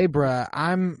 Hey,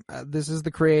 bruh, this is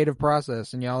the creative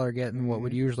process, and y'all are getting what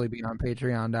would usually be on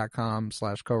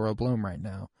patreon.com/CoroBloom right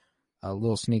now. A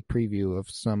little sneak preview of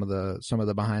some of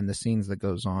the behind the scenes that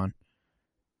goes on.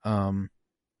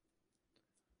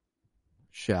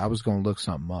 Shit, I was gonna look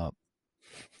something up.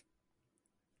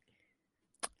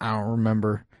 I don't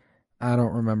remember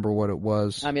what it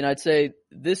was. I mean, I'd say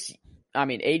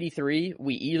 83,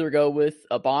 we either go with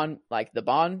a Bond, like the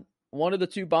Bond, one of the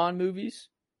two Bond movies,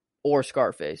 or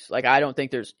Scarface. Like, I don't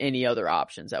think there's any other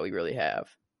options that we really have.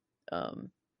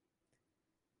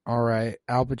 All right,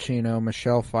 Al Pacino,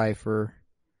 Michelle Pfeiffer,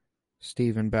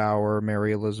 Stephen Bauer,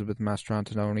 Mary Elizabeth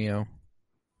Mastrantonio,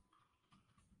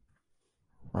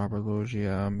 Robert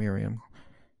Loggia, Miriam.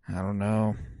 I don't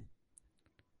know.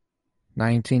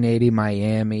 1980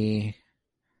 Miami.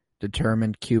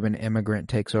 Determined Cuban immigrant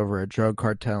takes over a drug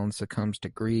cartel and succumbs to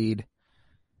greed.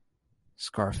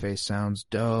 Scarface sounds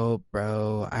dope,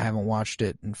 bro. I haven't watched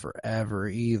it in forever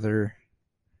either.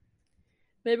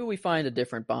 Maybe we find a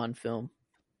different Bond film.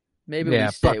 Maybe yeah,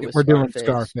 we stay with we're Scarface. doing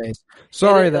Scarface.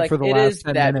 Sorry that for the last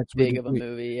 10 minutes big of a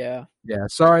movie, yeah. Yeah,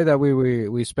 sorry that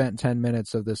we spent 10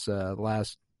 minutes of this the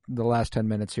last 10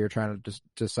 minutes here trying to just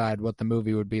decide what the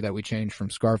movie would be that we changed from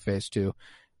Scarface to,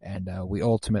 and we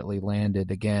ultimately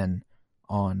landed again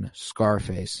on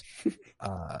Scarface.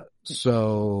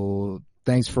 So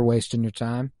thanks for wasting your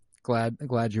time.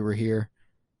 Glad you were here.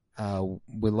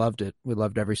 We loved it. We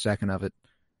loved every second of it.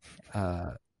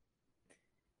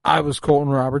 I was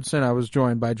Colton Robertson. I was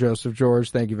joined by Joseph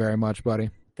George. Thank you very much, buddy.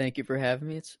 Thank you for having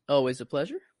me. It's always a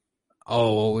pleasure.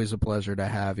 Oh, always a pleasure to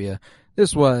have you.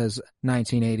 This was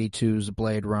 1982's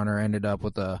Blade Runner. Ended up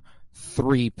with a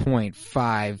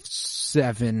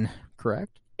 3.57,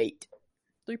 correct? 8.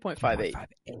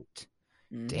 3.58.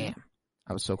 Damn.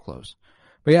 I was so close.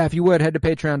 But yeah, if you would, head to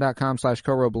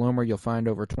patreon.com/CoroBloom, where you'll find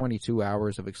over 22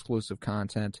 hours of exclusive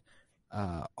content,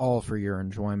 all for your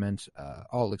enjoyment,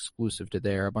 all exclusive to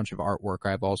there. A bunch of artwork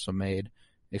I've also made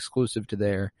exclusive to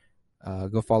there.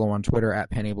 Go follow on Twitter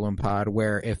at PennyBloomPod,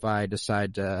 where if I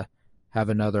decide to have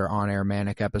another on-air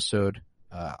Manic episode,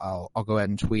 I'll go ahead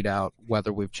and tweet out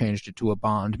whether we've changed it to a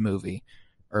Bond movie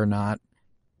or not.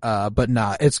 But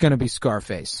nah, it's going to be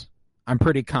Scarface. I'm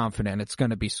pretty confident it's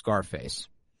going to be Scarface.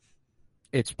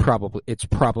 It's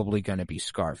probably going to be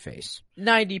Scarface.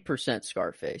 90%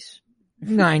 Scarface.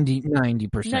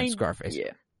 90% Scarface.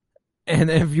 Yeah. And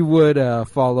if you would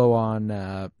follow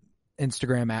on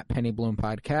Instagram at PennyBloom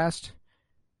Podcast.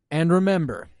 And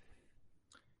remember,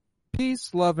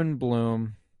 peace, love, and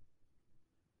bloom.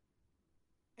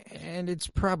 And it's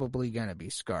probably going to be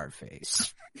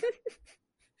Scarface.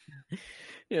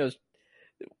 You know,